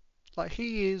 like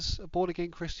he is a born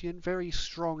again Christian, very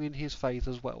strong in his faith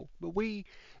as well. But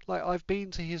I've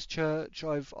been to his church.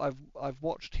 I've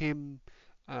watched him.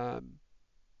 Um,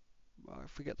 I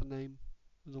forget the name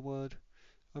of the word.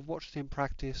 I've watched him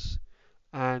practice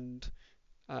and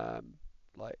um,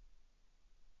 like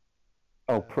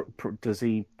oh, uh, does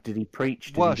he? Did he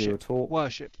preach? Did he do a worship. talk?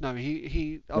 Worship. No,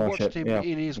 he. I watched Worship. him Yeah,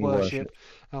 in his he worship. worshipped.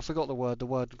 I forgot the word. The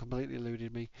word completely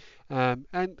eluded me. And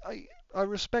I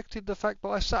respected the fact, but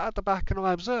I sat at the back and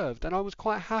I observed, and I was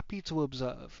quite happy to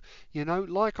observe. You know,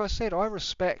 like I said, I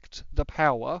respect the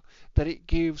power that it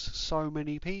gives so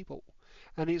many people,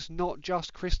 and it's not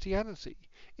just Christianity.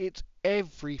 It's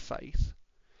every faith.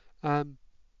 Um,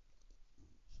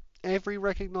 every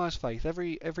recognized faith,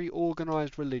 every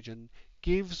organized religion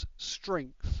gives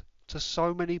strength to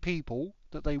so many people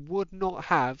that they would not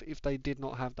have if they did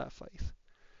not have that faith.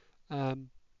 Um,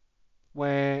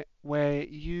 where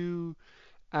you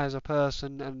as a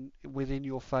person and within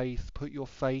your faith put your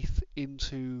faith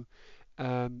into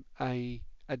a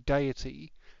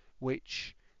deity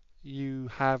which you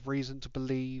have reason to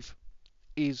believe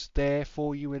is there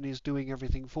for you and is doing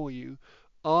everything for you.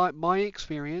 My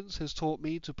experience has taught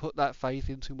me to put that faith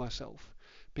into myself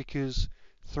because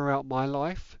throughout my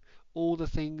life, all the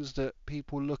things that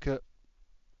people look at,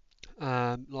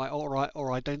 like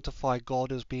or identify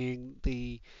God as being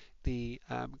the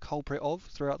culprit of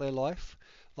throughout their life,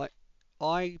 like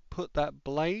I put that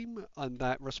blame and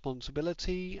that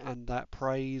responsibility and that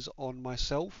praise on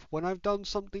myself when I've done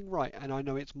something right, and I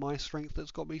know it's my strength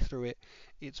that's got me through it.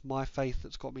 It's my faith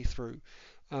that's got me through.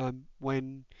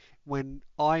 When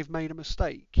I've made a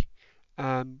mistake,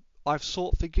 I've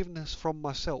sought forgiveness from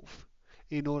myself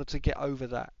in order to get over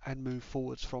that and move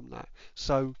forwards from that.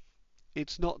 So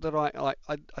it's not that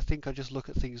I think I just look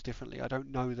at things differently. I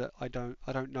don't know that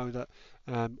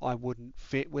I wouldn't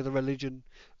fit with a religion.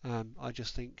 I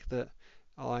just think that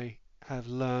I have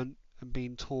learned and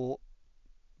been taught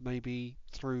maybe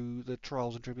through the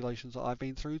trials and tribulations that I've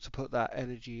been through to put that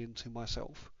energy into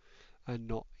myself and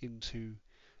not into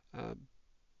um,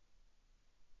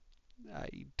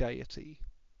 a deity,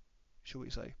 shall we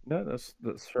say. No, that's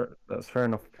fair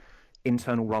enough.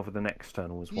 Internal rather than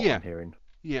external is what Yeah, I'm hearing.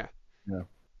 yeah, Yeah.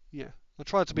 yeah. I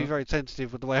tried to be No. very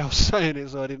tentative with the way I was saying it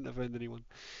so I didn't offend anyone.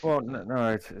 Well,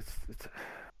 no, it's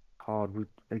hard.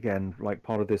 Again, like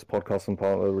part of this podcast and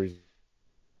part of the reason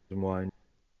why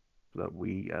that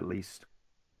we at least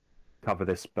cover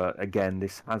this. But again,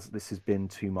 this has been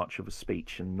too much of a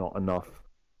speech and not enough,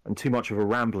 and too much of a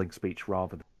rambling speech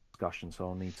rather than discussion. So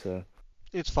I'll need to.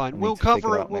 It's fine. I We'll need to figure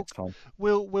cover it it. out next time.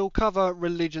 We'll cover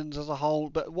religions as a whole.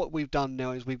 But what we've done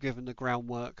now is we've given the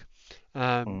groundwork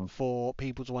for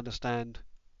people to understand,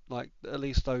 like at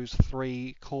least those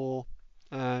three core.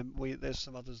 There's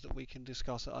some others that we can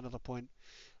discuss at another point,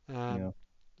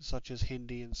 such as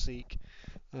Hindi and Sikh.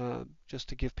 Just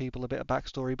to give people a bit of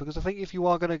backstory, because I think if you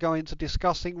are going to go into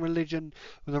discussing religion,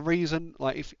 the reason,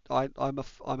 like, if I'm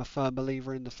a firm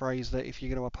believer in the phrase that if you're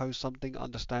going to oppose something,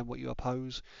 understand what you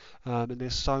oppose. And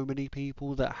there's so many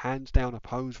people that hands down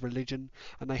oppose religion,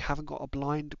 and they haven't got a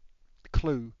blind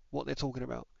clue what they're talking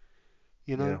about.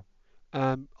 You know,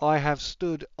 I have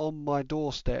stood on my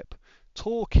doorstep,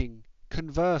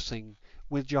 conversing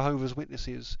with Jehovah's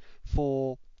Witnesses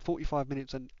for 45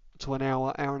 minutes to an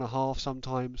hour, hour and a half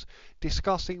sometimes,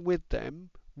 discussing with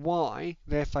them why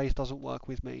their faith doesn't work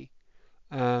with me,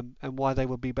 and why they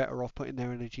would be better off putting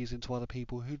their energies into other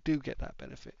people who do get that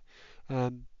benefit.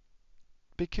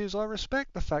 Because I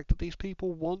respect the fact that these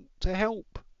people want to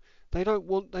help. They don't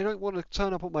want to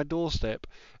turn up at my doorstep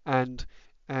and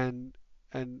and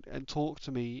talk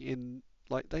to me in,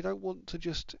 like, they don't want to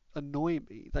just annoy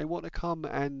me. They want to come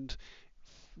and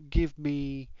give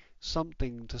me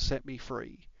something to set me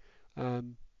free.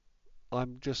 I'm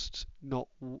just not.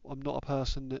 I'm not a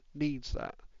person that needs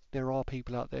that. There are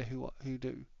people out there who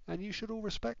do, and you should all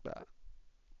respect that.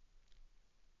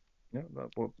 Yeah,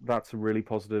 that's a really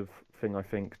positive thing, I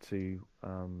think, to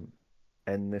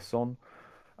end this on.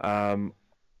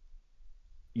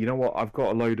 You know what? I've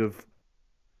got a load of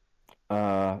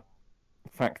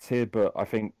facts here, but I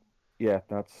think,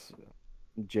 that's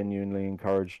genuinely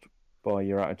encouraged by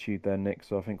your attitude there, Nick.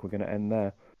 So I think we're going to end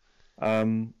there.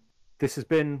 This has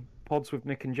been Pods with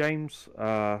Nick and James.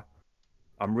 I'm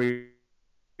really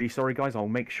sorry, guys. I'll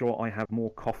make sure I have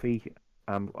more coffee.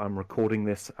 I'm recording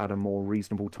this at a more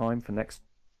reasonable time for next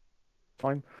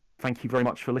time. Thank you very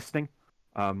much for listening.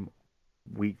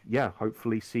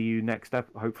 Hopefully see you next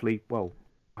hopefully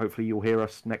you'll hear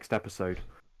us next episode.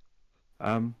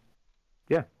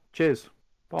 Cheers.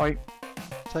 Bye.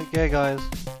 Take care, guys.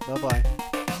 Bye bye.